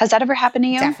 Has that ever happened to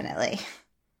you? Definitely.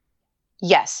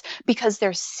 Yes, because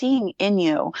they're seeing in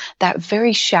you that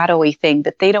very shadowy thing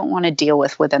that they don't want to deal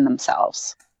with within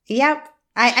themselves. Yep.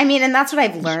 I mean, and that's what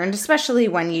I've learned, especially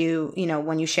when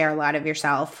when you share a lot of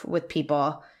yourself with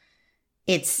people,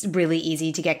 it's really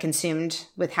easy to get consumed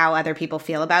with how other people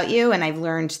feel about you. And I've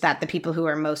learned that the people who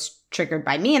are most triggered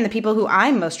by me and the people who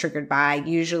I'm most triggered by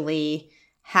usually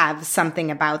have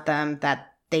something about them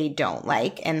that they don't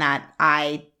like and that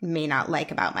I may not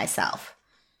like about myself.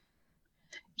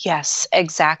 Yes,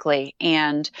 exactly.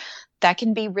 And that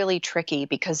can be really tricky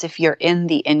because if you're in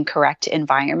the incorrect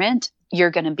environment,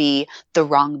 you're going to be the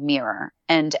wrong mirror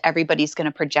and everybody's going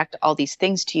to project all these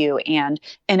things to you. And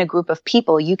in a group of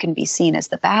people, you can be seen as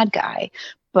the bad guy.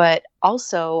 But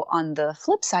also on the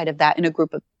flip side of that, in a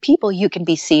group of people, you can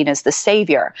be seen as the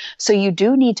savior. So you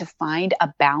do need to find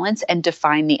a balance and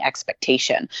define the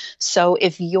expectation. So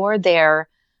if you're there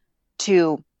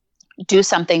to do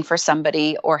something for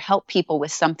somebody or help people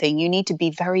with something, you need to be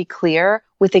very clear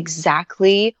with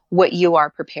exactly what you are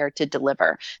prepared to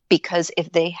deliver. Because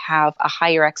if they have a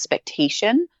higher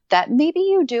expectation that maybe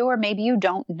you do or maybe you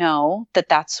don't know that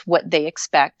that's what they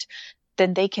expect,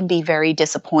 then they can be very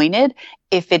disappointed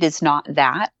if it is not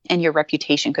that, and your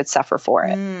reputation could suffer for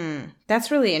it. That's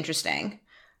really interesting.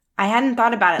 I hadn't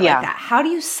thought about it like that. How do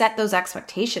you set those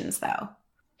expectations though?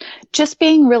 Just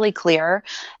being really clear.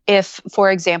 If,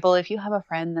 for example, if you have a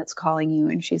friend that's calling you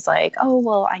and she's like, oh,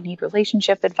 well, I need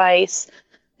relationship advice,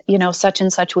 such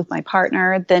and such with my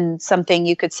partner, then something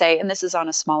you could say, and this is on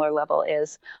a smaller level,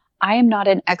 is, I am not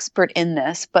an expert in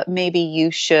this, but maybe you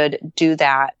should do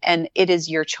that. And it is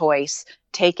your choice.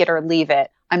 Take it or leave it.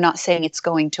 I'm not saying it's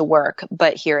going to work,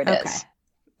 but here it is.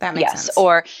 That makes sense.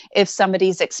 Or if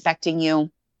somebody's expecting you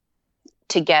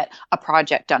to get a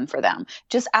project done for them,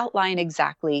 just outline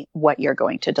exactly what you're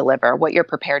going to deliver, what you're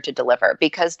prepared to deliver,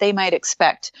 because they might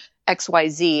expect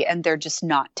XYZ and they're just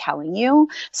not telling you.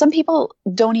 Some people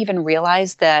don't even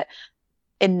realize that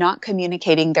in not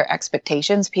communicating their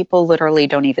expectations, people literally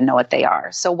don't even know what they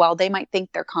are. So while they might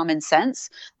think they're common sense,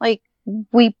 like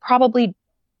we probably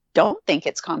don't think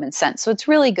it's common sense. So it's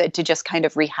really good to just kind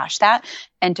of rehash that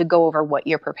and to go over what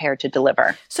you're prepared to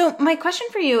deliver. So my question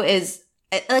for you is,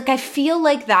 I feel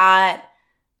like that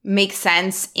makes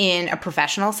sense in a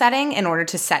professional setting in order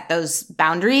to set those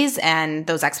boundaries and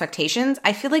those expectations.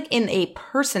 I feel like in a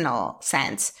personal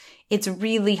sense, it's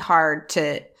really hard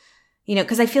to,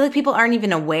 because I feel like people aren't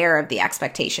even aware of the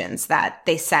expectations that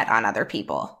they set on other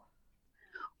people.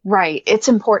 Right. It's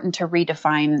important to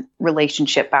redefine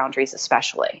relationship boundaries,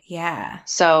 especially. Yeah.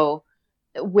 So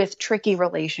with tricky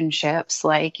relationships,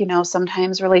 like,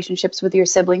 sometimes relationships with your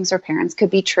siblings or parents could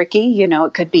be tricky.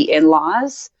 It could be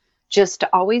in-laws, just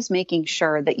always making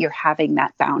sure that you're having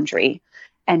that boundary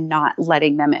and not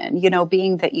letting them in,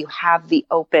 being that you have the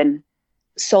open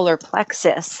solar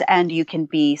plexus and you can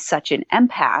be such an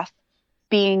empath,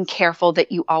 being careful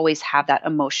that you always have that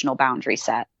emotional boundary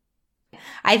set.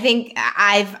 I think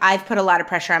I've put a lot of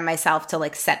pressure on myself to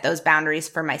set those boundaries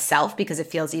for myself because it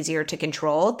feels easier to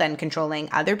control than controlling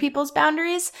other people's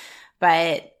boundaries.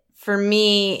 But for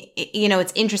me,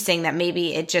 it's interesting that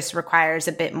maybe it just requires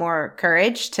a bit more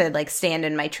courage to stand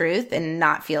in my truth and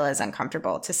not feel as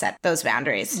uncomfortable to set those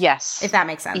boundaries. Yes. If that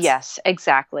makes sense. Yes,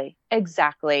 exactly.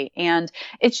 Exactly. And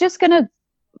it's just going to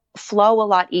flow a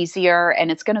lot easier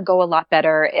and it's going to go a lot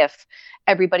better if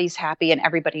everybody's happy and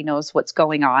everybody knows what's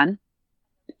going on.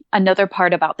 Another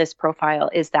part about this profile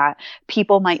is that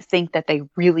people might think that they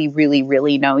really, really,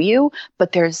 really know you,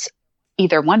 but there's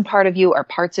either one part of you or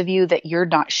parts of you that you're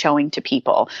not showing to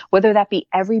people, whether that be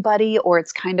everybody or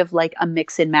it's kind of like a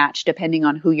mix and match depending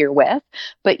on who you're with.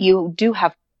 But you do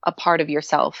have a part of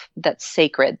yourself that's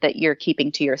sacred that you're keeping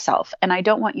to yourself. And I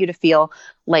don't want you to feel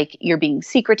like you're being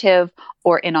secretive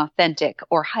or inauthentic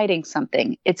or hiding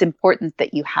something. It's important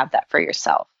that you have that for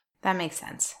yourself. That makes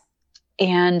sense.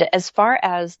 And as far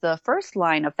as the first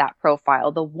line of that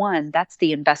profile, the 1, that's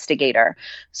the investigator.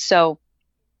 So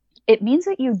it means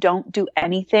that you don't do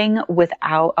anything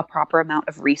without a proper amount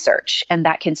of research. And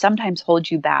that can sometimes hold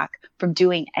you back from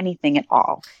doing anything at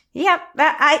all. Yeah,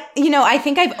 I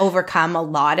think I've overcome a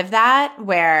lot of that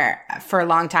where for a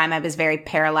long time I was very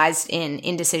paralyzed in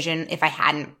indecision if I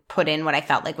hadn't put in what I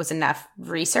felt like was enough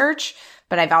research.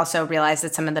 But I've also realized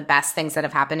that some of the best things that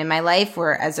have happened in my life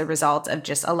were as a result of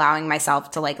just allowing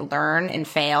myself to like learn and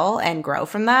fail and grow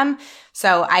from them.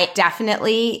 So I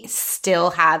definitely still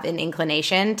have an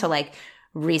inclination to like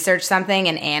research something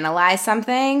and analyze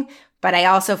something. But I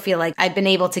also feel like I've been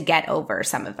able to get over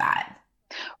some of that.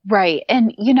 Right.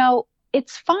 And,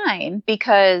 it's fine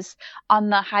because on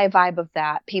the high vibe of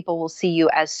that, people will see you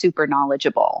as super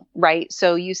knowledgeable, right?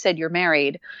 So you said you're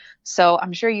married. So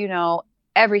I'm sure you know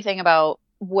everything about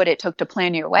what it took to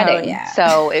plan your wedding. Oh, yeah.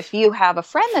 So if you have a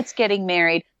friend that's getting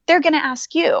married, they're going to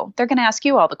ask you. They're going to ask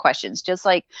you all the questions. Just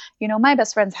like, my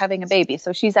best friend's having a baby.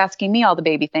 So she's asking me all the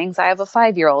baby things. I have a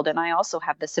 5-year-old and I also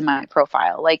have this in my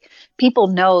profile. Like people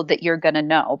know that you're going to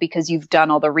know because you've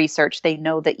done all the research. They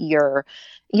know that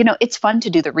it's fun to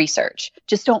do the research.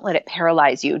 Just don't let it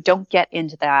paralyze you. Don't get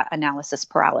into that analysis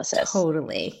paralysis.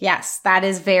 Totally. Yes, that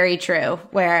is very true.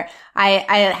 Where I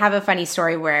have a funny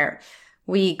story where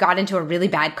we got into a really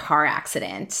bad car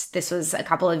accident. This was a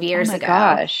couple of years ago.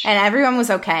 Gosh. And everyone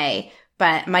was okay.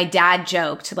 But my dad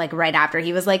joked like right after,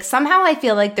 he was like, somehow I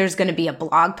feel like there's going to be a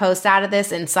blog post out of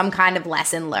this and some kind of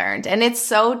lesson learned. And it's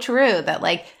so true that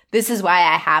like, this is why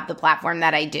I have the platform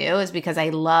that I do, is because I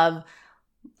love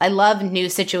new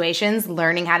situations,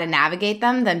 learning how to navigate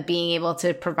them, than being able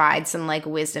to provide some like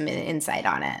wisdom and insight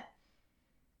on it.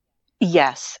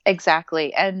 Yes,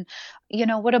 exactly. And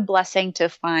what a blessing to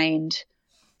find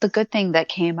the good thing that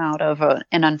came out of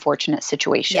an unfortunate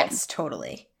situation. Yes,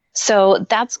 totally. So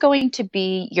that's going to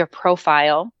be your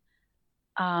profile.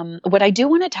 What I do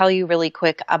want to tell you really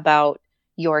quick about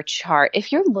your chart,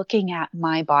 if you're looking at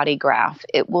my body graph,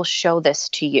 it will show this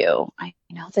to you. I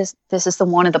know this is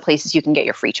one of the places you can get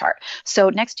your free chart.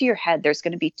 So next to your head, there's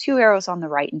going to be 2 arrows on the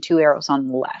right and 2 arrows on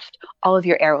the left. All of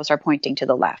your arrows are pointing to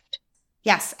the left.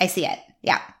 Yes, I see it.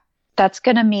 Yeah. That's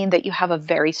going to mean that you have a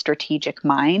very strategic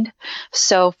mind.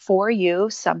 So for you,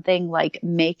 something like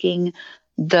making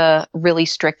the really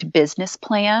strict business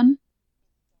plan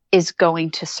is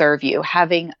going to serve you.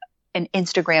 Having an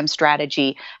Instagram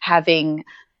strategy, having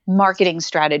marketing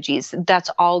strategies, that's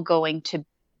all going to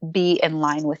be in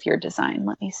line with your design.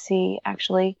 Let me see,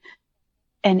 actually.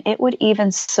 And it would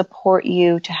even support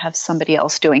you to have somebody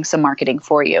else doing some marketing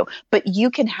for you. But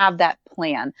you can have that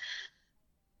plan.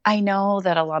 I know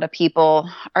that a lot of people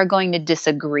are going to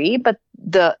disagree, but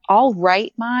the all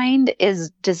right mind is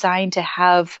designed to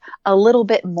have a little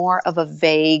bit more of a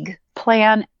vague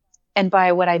plan. And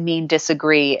by what I mean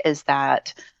disagree is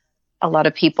that a lot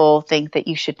of people think that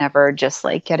you should never just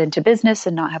like get into business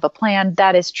and not have a plan.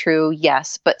 That is true,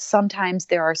 yes. But sometimes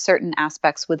there are certain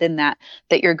aspects within that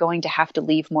you're going to have to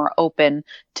leave more open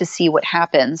to see what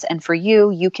happens. And for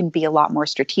you, you can be a lot more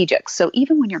strategic. So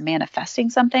even when you're manifesting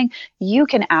something, you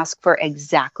can ask for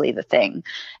exactly the thing.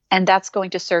 And that's going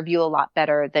to serve you a lot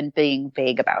better than being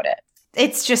vague about it.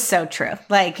 It's just so true.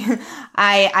 Like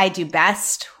I do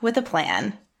best with a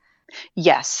plan.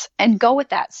 Yes. And go with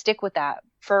that. Stick with that.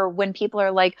 For when people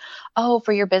are like, oh,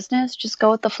 for your business, just go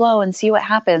with the flow and see what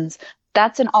happens.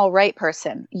 That's an all right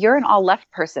person. You're an all left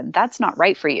person. That's not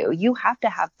right for you. You have to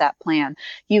have that plan.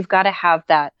 You've got to have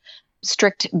that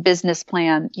strict business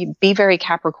plan. You be very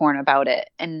Capricorn about it.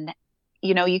 And,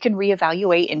 you can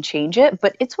reevaluate and change it,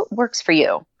 but it's what works for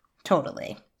you.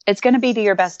 Totally. It's going to be to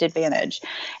your best advantage.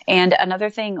 And another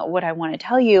thing, what I want to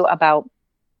tell you about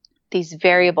these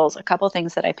variables, a couple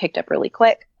things that I picked up really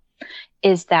quick,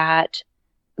 is that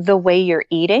the way you're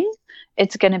eating,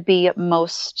 it's going to be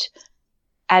most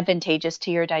advantageous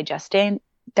to your digestion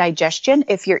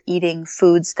if you're eating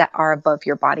foods that are above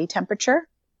your body temperature.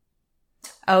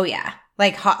 Oh yeah.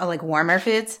 Like hot, like warmer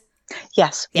foods?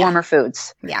 Yes, yeah. Warmer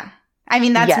foods. Yeah. I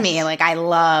mean, that's me. Like I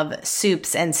love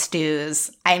soups and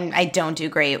stews. I don't do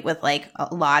great with like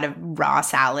a lot of raw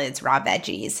salads, raw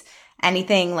veggies.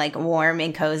 Anything like warm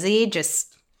and cozy,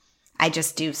 I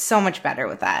just do so much better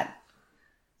with that.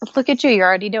 Look at you. You're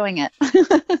already doing it.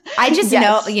 I just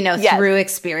know, through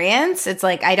experience, it's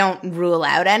like I don't rule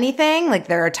out anything. Like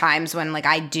there are times when like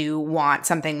I do want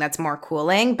something that's more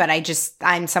cooling, but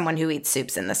I'm someone who eats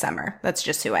soups in the summer. That's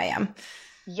just who I am.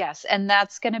 Yes. And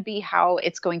that's going to be how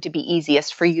it's going to be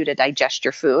easiest for you to digest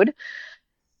your food.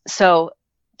 So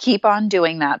keep on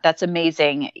doing that. That's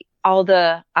amazing. All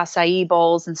the acai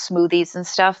bowls and smoothies and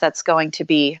stuff, that's going to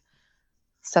be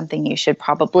something you should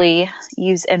probably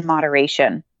use in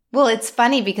moderation. Well, it's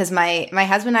funny because my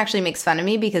husband actually makes fun of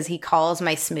me because he calls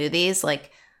my smoothies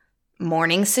like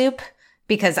morning soup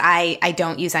because I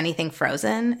don't use anything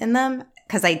frozen in them.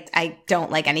 because I don't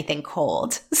like anything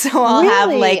cold. So I'll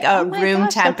have like a room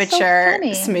temperature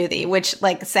smoothie, which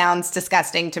like sounds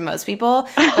disgusting to most people.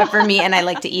 But for me, and I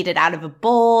like to eat it out of a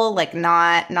bowl, like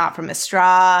not from a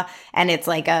straw. And it's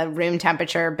like a room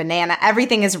temperature banana.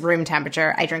 Everything is room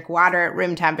temperature. I drink water at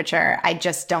room temperature. I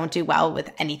just don't do well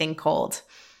with anything cold.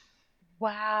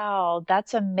 Wow,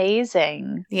 that's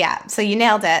amazing. Yeah, so you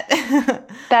nailed it.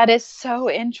 That is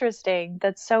so interesting.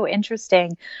 That's so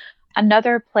interesting.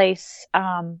 Another place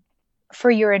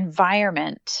for your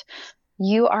environment,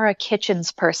 you are a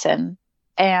kitchens person,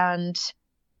 and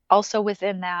also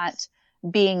within that,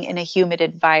 being in a humid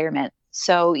environment.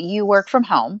 So you work from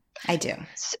home. I do.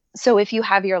 So if you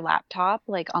have your laptop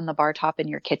like on the bar top in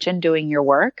your kitchen doing your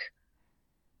work,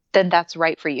 then that's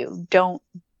right for you. Don't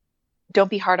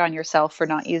be hard on yourself for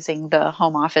not using the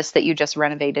home office that you just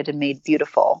renovated and made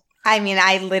beautiful. I mean,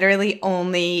 I literally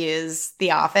only use the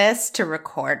office to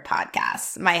record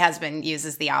podcasts. My husband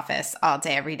uses the office all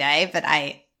day, every day, but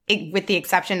with the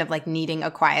exception of like needing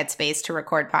a quiet space to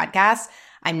record podcasts,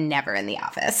 I'm never in the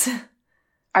office.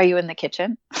 Are you in the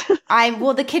kitchen?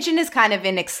 Well, the kitchen is kind of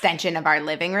an extension of our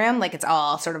living room. Like it's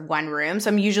all sort of one room.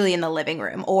 So I'm usually in the living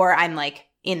room, or I'm like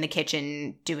in the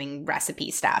kitchen doing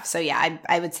recipe stuff. So yeah,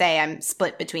 I would say I'm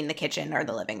split between the kitchen or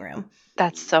the living room.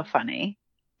 That's so funny.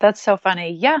 That's so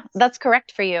funny. Yeah, that's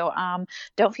correct for you.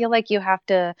 Don't feel like you have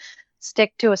to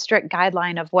stick to a strict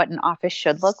guideline of what an office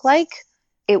should look like.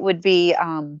 It would be,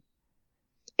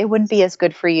 it wouldn't be as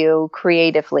good for you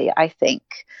creatively, I think,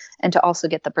 and to also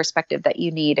get the perspective that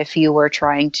you need if you were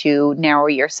trying to narrow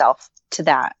yourself to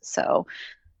that. So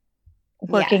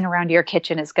working around your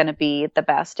kitchen is going to be the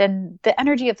best. And the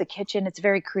energy of the kitchen, it's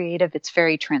very creative. It's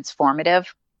very transformative.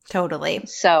 Totally.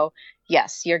 So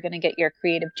yes, you're going to get your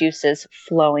creative juices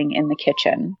flowing in the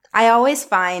kitchen. I always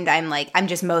find I'm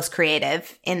just most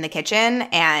creative in the kitchen,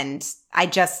 and I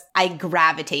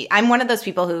gravitate. I'm one of those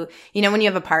people who, when you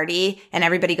have a party and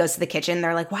everybody goes to the kitchen,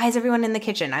 they're like, why is everyone in the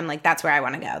kitchen? I'm like, that's where I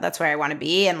want to go. That's where I want to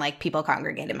be. And like people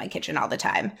congregate in my kitchen all the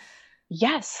time.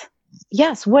 Yes.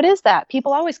 Yes. What is that?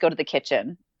 People always go to the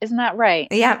kitchen. Isn't that right?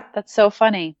 Yeah. That's so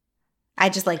funny. I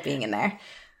just like being in there.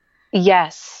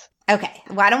 Yes. Okay,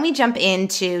 why don't we jump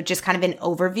into just kind of an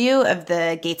overview of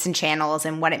the gates and channels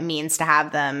and what it means to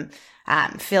have them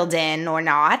filled in or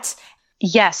not?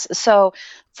 Yes. So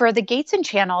for the gates and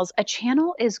channels, a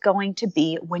channel is going to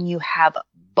be when you have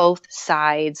both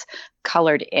sides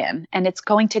colored in, and it's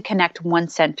going to connect one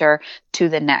center to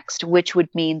the next, which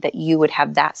would mean that you would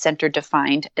have that center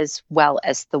defined as well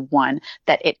as the one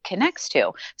that it connects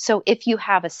to. So if you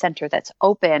have a center that's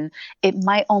open, it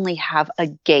might only have a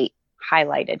gate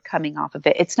highlighted coming off of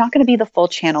it. It's not going to be the full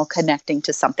channel connecting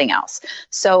to something else.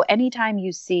 So anytime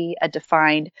you see a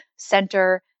defined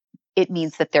center, it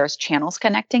means that there's channels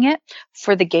connecting it.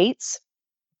 For the gates,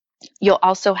 you'll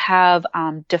also have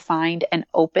defined and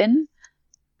open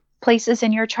places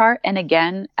in your chart. And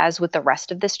again, as with the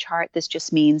rest of this chart, this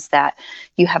just means that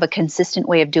you have a consistent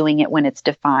way of doing it when it's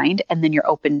defined, and then you're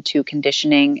open to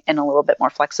conditioning and a little bit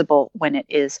more flexible when it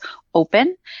is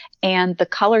open. And the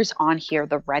colors on here,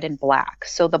 the red and black.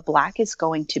 So the black is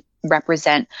going to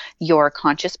represent your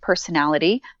conscious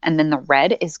personality, and then the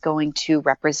red is going to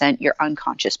represent your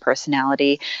unconscious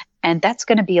personality. And that's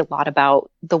going to be a lot about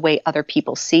the way other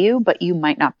people see you, but you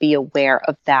might not be aware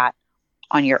of that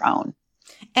on your own.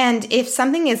 And if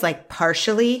something is like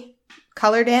partially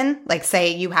colored in, like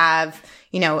say you have,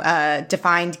 a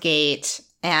defined gate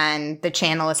and the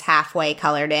channel is halfway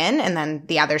colored in and then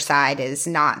the other side is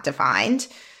not defined,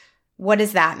 what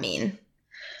does that mean?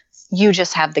 You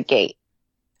just have the gate.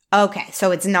 Okay.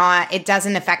 So it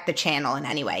doesn't affect the channel in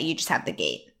any way. You just have the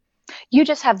gate. You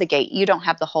just have the gate. You don't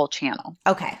have the whole channel.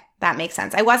 Okay. That makes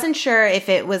sense. I wasn't sure if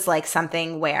it was like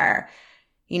something where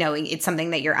it's something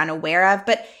that you're unaware of,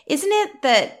 but isn't it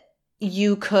that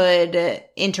you could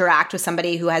interact with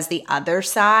somebody who has the other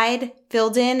side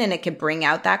filled in and it could bring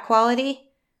out that quality?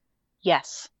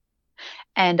 Yes.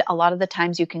 And a lot of the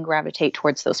times you can gravitate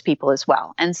towards those people as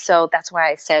well. And so that's why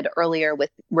I said earlier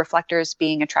with reflectors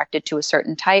being attracted to a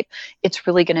certain type, it's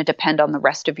really going to depend on the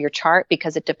rest of your chart,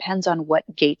 because it depends on what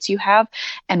gates you have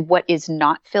and what is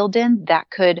not filled in. That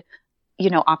could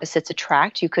opposites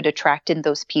attract. You could attract in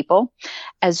those people,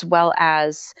 as well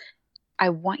as I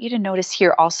want you to notice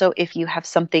here also, if you have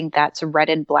something that's red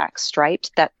and black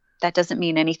striped, that doesn't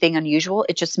mean anything unusual.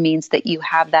 It just means that you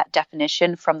have that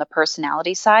definition from the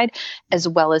personality side as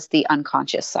well as the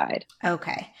unconscious side.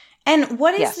 Okay. And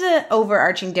what is the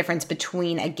overarching difference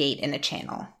between a gate and a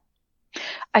channel?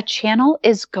 A channel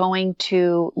is going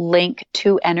to link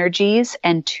two energies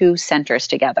and two centers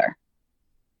together.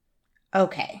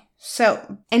 Okay.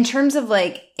 So in terms of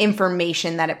like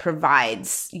information that it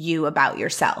provides you about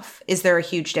yourself, is there a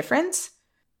huge difference?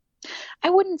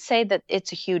 I wouldn't say that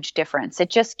it's a huge difference.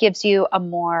 It just gives you a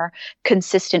more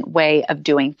consistent way of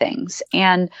doing things.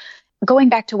 And going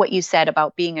back to what you said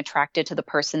about being attracted to the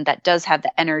person that does have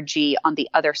the energy on the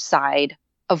other side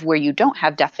of where you don't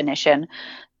have definition,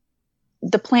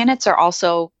 the planets are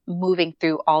also moving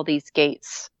through all these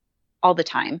gates all the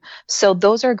time. So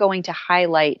those are going to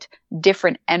highlight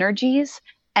different energies.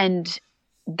 And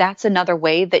that's another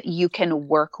way that you can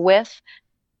work with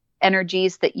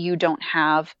energies that you don't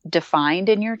have defined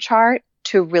in your chart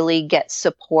to really get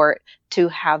support to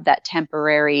have that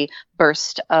temporary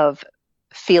burst of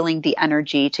feeling the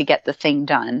energy to get the thing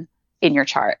done in your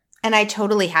chart. And I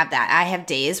totally have that. I have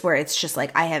days where it's just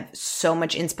like I have so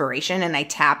much inspiration and I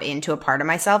tap into a part of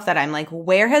myself that I'm like,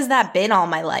 where has that been all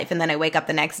my life? And then I wake up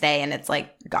the next day and it's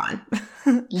like gone.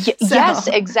 Yes,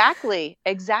 exactly.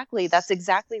 Exactly. That's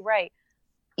exactly right.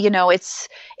 You know, it's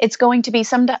going to be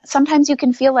sometimes you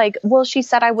can feel like, well, she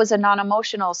said I was a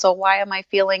non-emotional, so why am I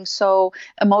feeling so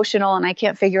emotional and I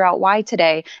can't figure out why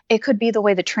today? It could be the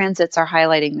way the transits are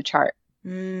highlighting the chart.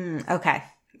 Okay.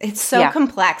 It's so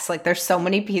complex. Like there's so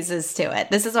many pieces to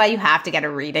it. This is why you have to get a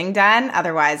reading done.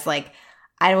 Otherwise, like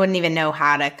I wouldn't even know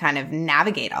how to kind of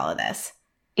navigate all of this.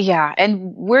 Yeah.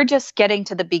 And we're just getting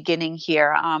to the beginning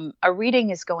here. A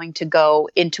reading is going to go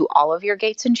into all of your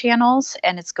gates and channels,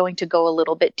 and it's going to go a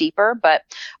little bit deeper, but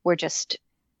we're just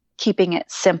keeping it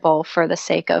simple for the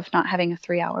sake of not having a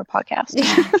 3-hour podcast.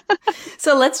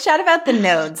 So let's chat about the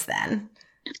nodes then.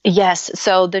 Yes.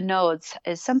 So the nodes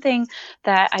is something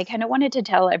that I kind of wanted to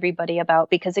tell everybody about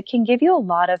because it can give you a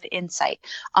lot of insight.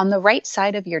 On the right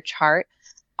side of your chart,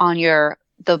 on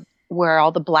where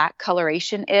all the black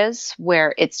coloration is,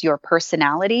 where it's your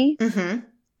personality,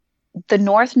 the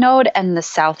north node and the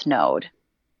south node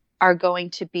are going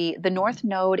to be, the north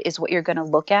node is what you're going to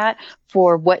look at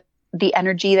for what the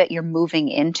energy that you're moving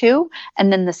into.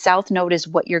 And then the south node is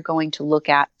what you're going to look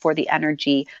at for the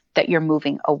energy that you're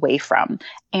moving away from.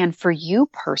 And for you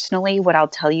personally, what I'll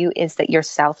tell you is that your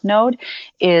south node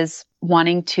is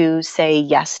wanting to say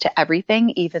yes to everything,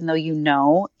 even though you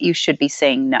know you should be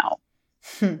saying no.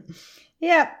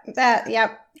 Yep,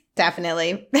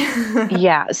 definitely.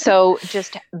 Yeah. So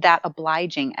just that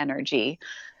obliging energy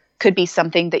could be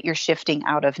something that you're shifting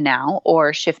out of now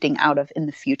or shifting out of in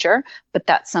the future, but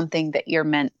that's something that you're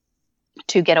meant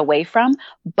to get away from.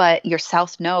 But your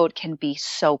south node can be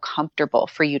so comfortable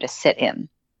for you to sit in.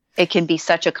 It can be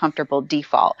such a comfortable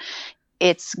default.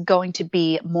 It's going to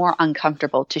be more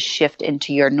uncomfortable to shift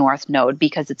into your north node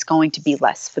because it's going to be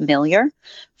less familiar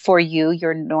for you.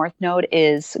 Your north node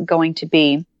is going to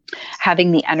be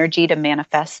having the energy to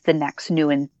manifest the next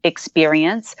new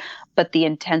experience, but the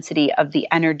intensity of the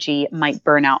energy might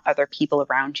burn out other people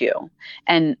around you.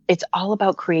 And it's all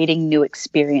about creating new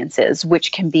experiences,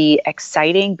 which can be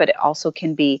exciting, but it also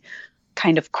can be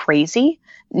kind of crazy.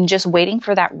 And just waiting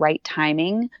for that right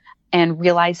timing and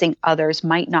realizing others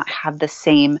might not have the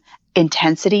same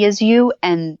intensity as you,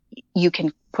 and you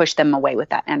can push them away with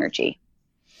that energy.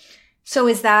 So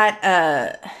is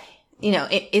that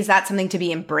is that something to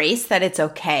be embraced, that it's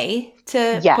okay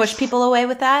to push people away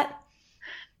with that?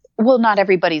 Well, not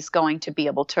everybody's going to be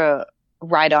able to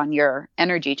ride on your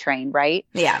energy train, right?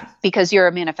 Yeah. Because you're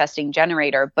a manifesting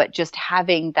generator, but just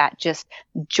having that just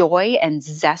joy and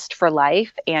zest for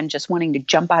life and just wanting to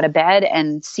jump out of bed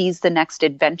and seize the next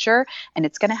adventure. And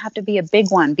it's going to have to be a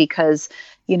big one because,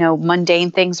 you know,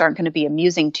 mundane things aren't going to be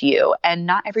amusing to you. And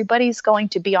not everybody's going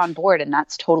to be on board, and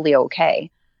that's totally okay.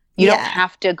 You don't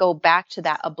have to go back to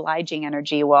that obliging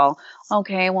energy. Well,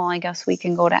 okay, well, I guess we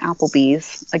can go to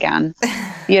Applebee's again.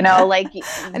 You know, like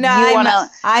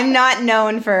I'm not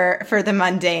known for the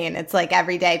mundane. It's like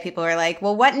every day people are like,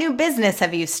 well, what new business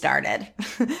have you started?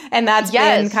 And that's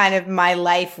been kind of my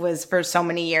life, was for so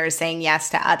many years saying yes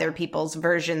to other people's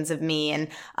versions of me and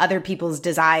other people's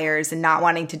desires and not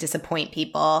wanting to disappoint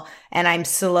people. And I'm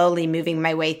slowly moving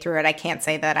my way through it. I can't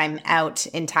say that I'm out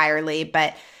entirely,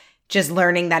 but just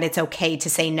learning that it's okay to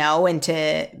say no and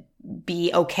to be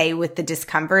okay with the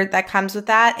discomfort that comes with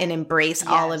that and embrace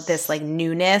all of this like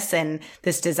newness and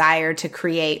this desire to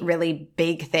create really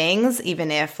big things, even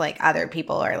if like other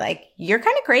people are like, you're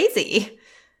kind of crazy.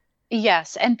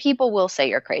 Yes. And people will say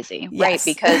you're crazy, right?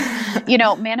 Because, you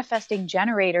know, manifesting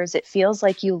generators, it feels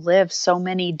like you live so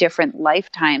many different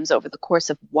lifetimes over the course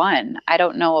of one. I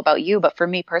don't know about you, but for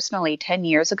me personally, 10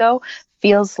 years ago,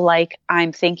 feels like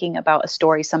I'm thinking about a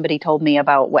story somebody told me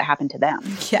about what happened to them.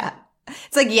 Yeah.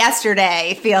 It's like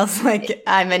yesterday feels like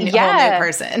I'm a whole new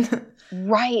person.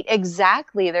 Right.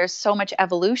 Exactly. There's so much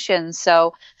evolution.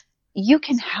 So you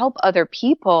can help other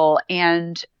people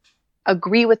and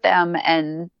agree with them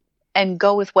and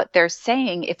go with what they're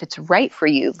saying if it's right for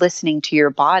you, listening to your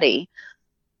body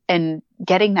and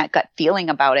getting that gut feeling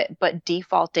about it. But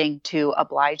defaulting to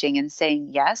obliging and saying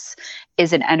yes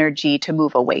is an energy to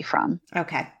move away from.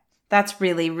 Okay. That's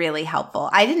really, really helpful.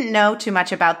 I didn't know too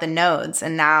much about the nodes,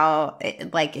 and now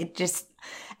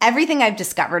everything I've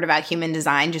discovered about human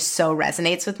design just so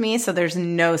resonates with me. So there's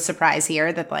no surprise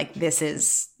here that like this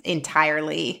is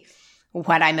entirely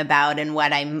what I'm about and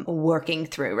what I'm working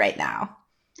through right now.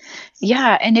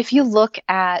 Yeah. And if you look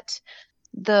at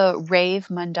the Rave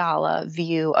mandala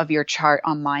view of your chart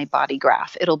on my body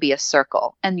graph, it'll be a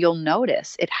circle and you'll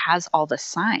notice it has all the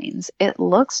signs. It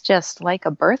looks just like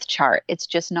a birth chart. It's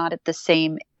just not at the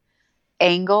same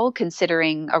angle,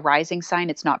 considering a rising sign.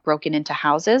 It's not broken into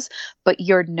houses, but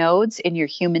your nodes in your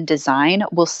human design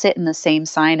will sit in the same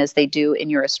sign as they do in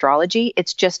your astrology.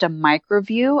 It's just a micro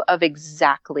view of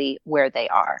exactly where they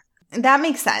are. That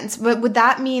makes sense. But would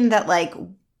that mean that like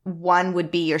one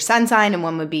would be your sun sign and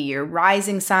one would be your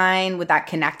rising sign? Would that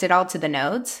connect it all to the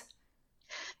nodes?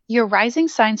 Your rising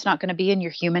sign's not going to be in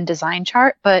your human design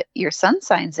chart, but your sun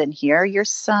sign's in here. Your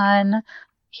sun,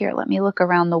 here, let me look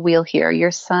around the wheel here. Your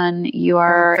sun, you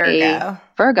are a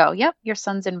Virgo. Yep, your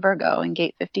sun's in Virgo in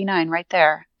gate 59 right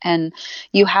there. And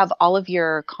you have all of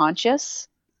your conscious,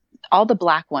 all the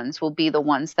black ones will be the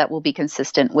ones that will be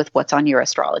consistent with what's on your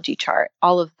astrology chart.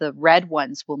 All of the red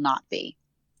ones will not be.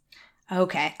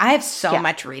 Okay. I have so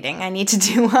much reading I need to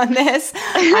do on this.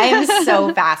 I am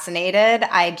so fascinated.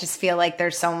 I just feel like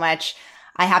there's so much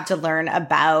I have to learn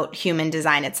about human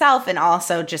design itself, and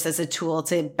also just as a tool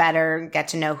to better get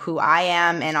to know who I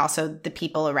am and also the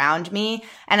people around me.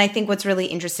 And I think what's really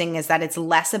interesting is that it's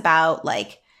less about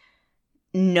like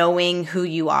knowing who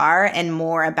you are and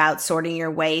more about sorting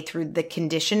your way through the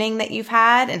conditioning that you've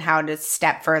had and how to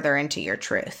step further into your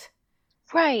truth.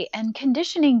 Right. And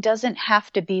conditioning doesn't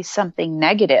have to be something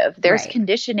negative. There's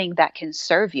conditioning that can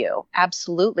serve you.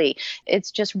 Absolutely.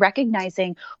 It's just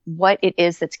recognizing what it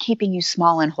is that's keeping you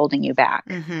small and holding you back.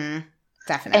 Mm-hmm.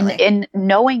 Definitely. And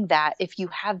knowing that if you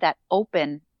have that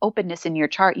openness in your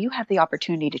chart, you have the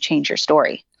opportunity to change your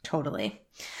story. Totally.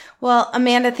 Well,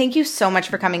 Amanda, thank you so much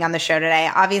for coming on the show today.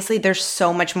 Obviously, there's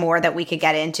so much more that we could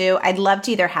get into. I'd love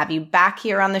to either have you back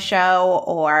here on the show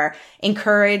or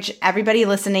encourage everybody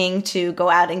listening to go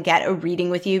out and get a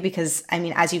reading with you because, I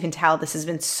mean, as you can tell, this has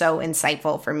been so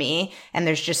insightful for me and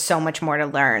there's just so much more to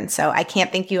learn. So I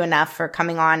can't thank you enough for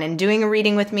coming on and doing a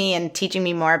reading with me and teaching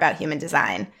me more about human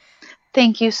design.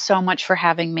 Thank you so much for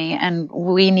having me. And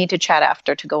we need to chat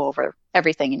after to go over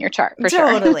everything in your chart for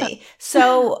sure. Totally.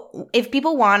 So if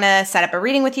people want to set up a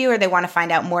reading with you or they want to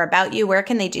find out more about you, where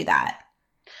can they do that?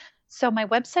 So my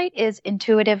website is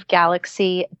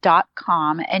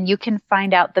intuitivegalaxy.com and you can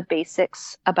find out the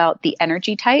basics about the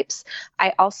energy types.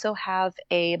 I also have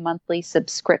a monthly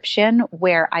subscription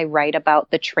where I write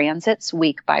about the transits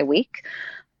week by week.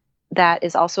 That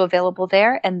is also available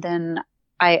there. And then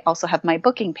I also have my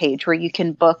booking page where you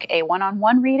can book a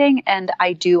one-on-one reading, and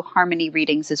I do harmony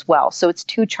readings as well. So it's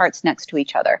two charts next to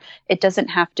each other. It doesn't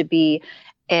have to be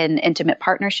an intimate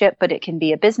partnership, but it can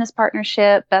be a business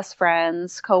partnership, best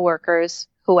friends, coworkers,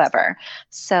 whoever.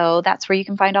 So that's where you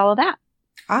can find all of that.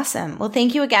 Awesome. Well,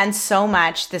 thank you again so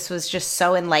much. This was just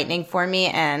so enlightening for me,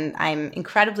 and I'm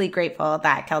incredibly grateful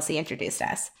that Kelsey introduced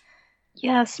us.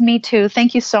 Yes, me too.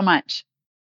 Thank you so much.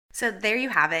 So there you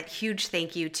have it. Huge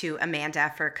thank you to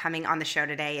Amanda for coming on the show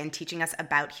today and teaching us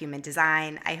about human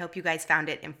design. I hope you guys found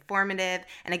it informative.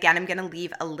 And again, I'm going to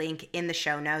leave a link in the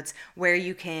show notes where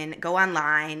you can go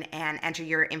online and enter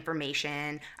your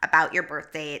information about your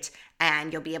birth date,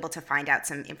 and you'll be able to find out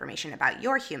some information about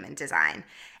your human design.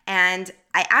 And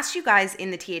I asked you guys in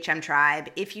the THM tribe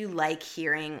if you like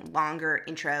hearing longer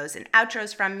intros and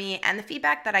outros from me, and the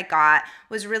feedback that I got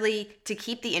was really to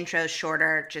keep the intros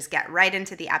shorter, just get right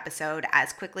into the episode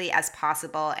as quickly as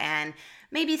possible, and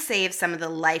maybe save some of the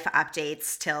life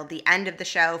updates till the end of the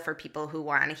show for people who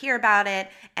want to hear about it,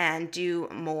 and do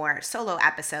more solo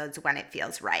episodes when it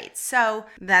feels right. So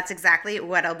that's exactly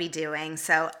what I'll be doing.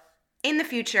 So in the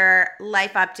future,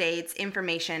 life updates,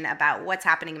 information about what's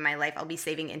happening in my life, I'll be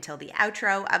saving until the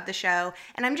outro of the show.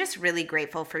 And I'm just really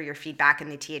grateful for your feedback in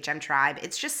the THM tribe.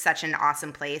 It's just such an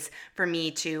awesome place for me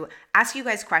to ask you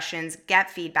guys questions, get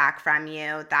feedback from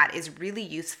you that is really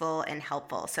useful and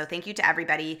helpful. So thank you to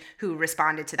everybody who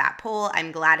responded to that poll.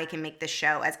 I'm glad I can make this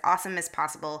show as awesome as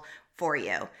possible for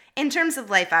you. In terms of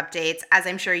life updates, as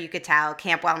I'm sure you could tell,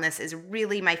 Camp Wellness is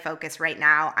really my focus right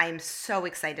now. I'm so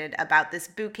excited about this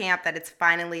boot camp that it's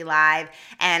finally live,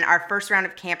 and our first round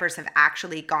of campers have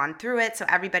actually gone through it. So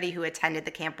everybody who attended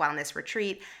the Camp Wellness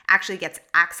retreat actually gets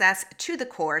access to the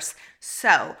course.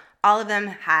 So all of them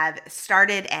have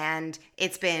started, and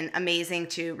it's been amazing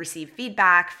to receive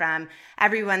feedback from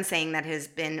everyone saying that it has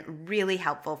been really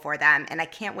helpful for them. And I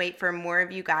can't wait for more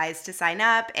of you guys to sign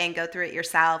up and go through it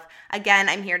yourself. Again,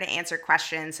 I'm here to answer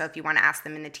questions. So if you want to ask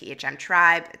them in the THM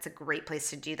tribe, it's a great place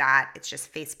to do that. It's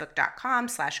just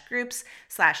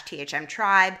facebook.com/groups/THM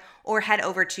tribe, or head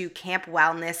over to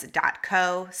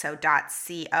campwellness.co, so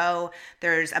 .co.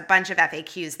 There's a bunch of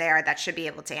FAQs there that should be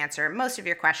able to answer most of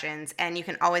your questions, and you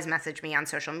can always message me on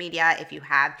social media if you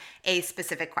have a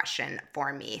specific question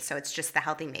for me. So it's just the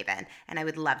Healthy Maven, and I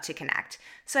would love to connect.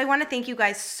 So I want to thank you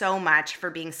guys so much for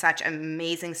being such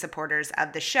amazing supporters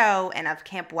of the show and of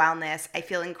Camp Wellness. I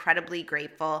feel incredibly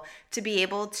grateful to be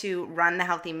able to run the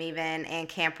Healthy Maven and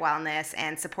Camp Wellness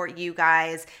and support you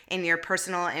guys in your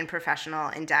personal and professional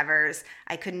endeavors.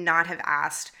 I could not have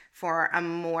asked for a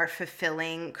more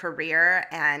fulfilling career,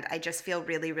 and I just feel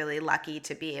really, really lucky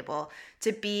to be able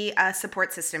to be a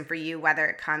support system for you, whether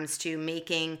it comes to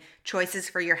making choices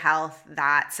for your health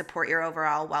that support your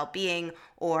overall well-being,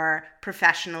 or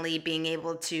professionally being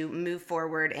able to move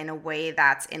forward in a way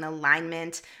that's in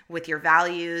alignment with your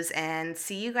values and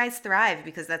see you guys thrive,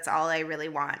 because that's all I really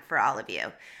want for all of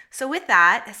you. So with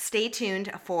that, stay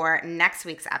tuned for next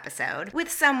week's episode with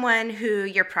someone who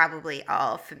you're probably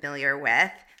all familiar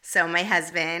with. So my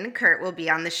husband, Kurt, will be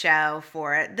on the show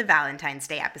for the Valentine's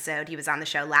Day episode. He was on the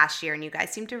show last year, and you guys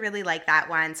seem to really like that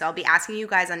one. So I'll be asking you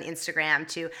guys on Instagram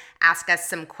to ask us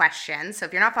some questions. So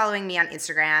if you're not following me on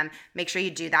Instagram, make sure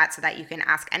you do that so that you can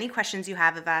ask any questions you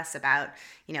have of us about,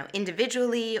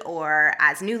 individually or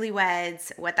as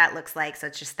newlyweds, what that looks like. So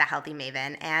it's just the Healthy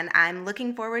Maven. And I'm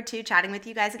looking forward to chatting with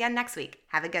you guys again next week.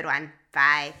 Have a good one.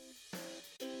 Bye.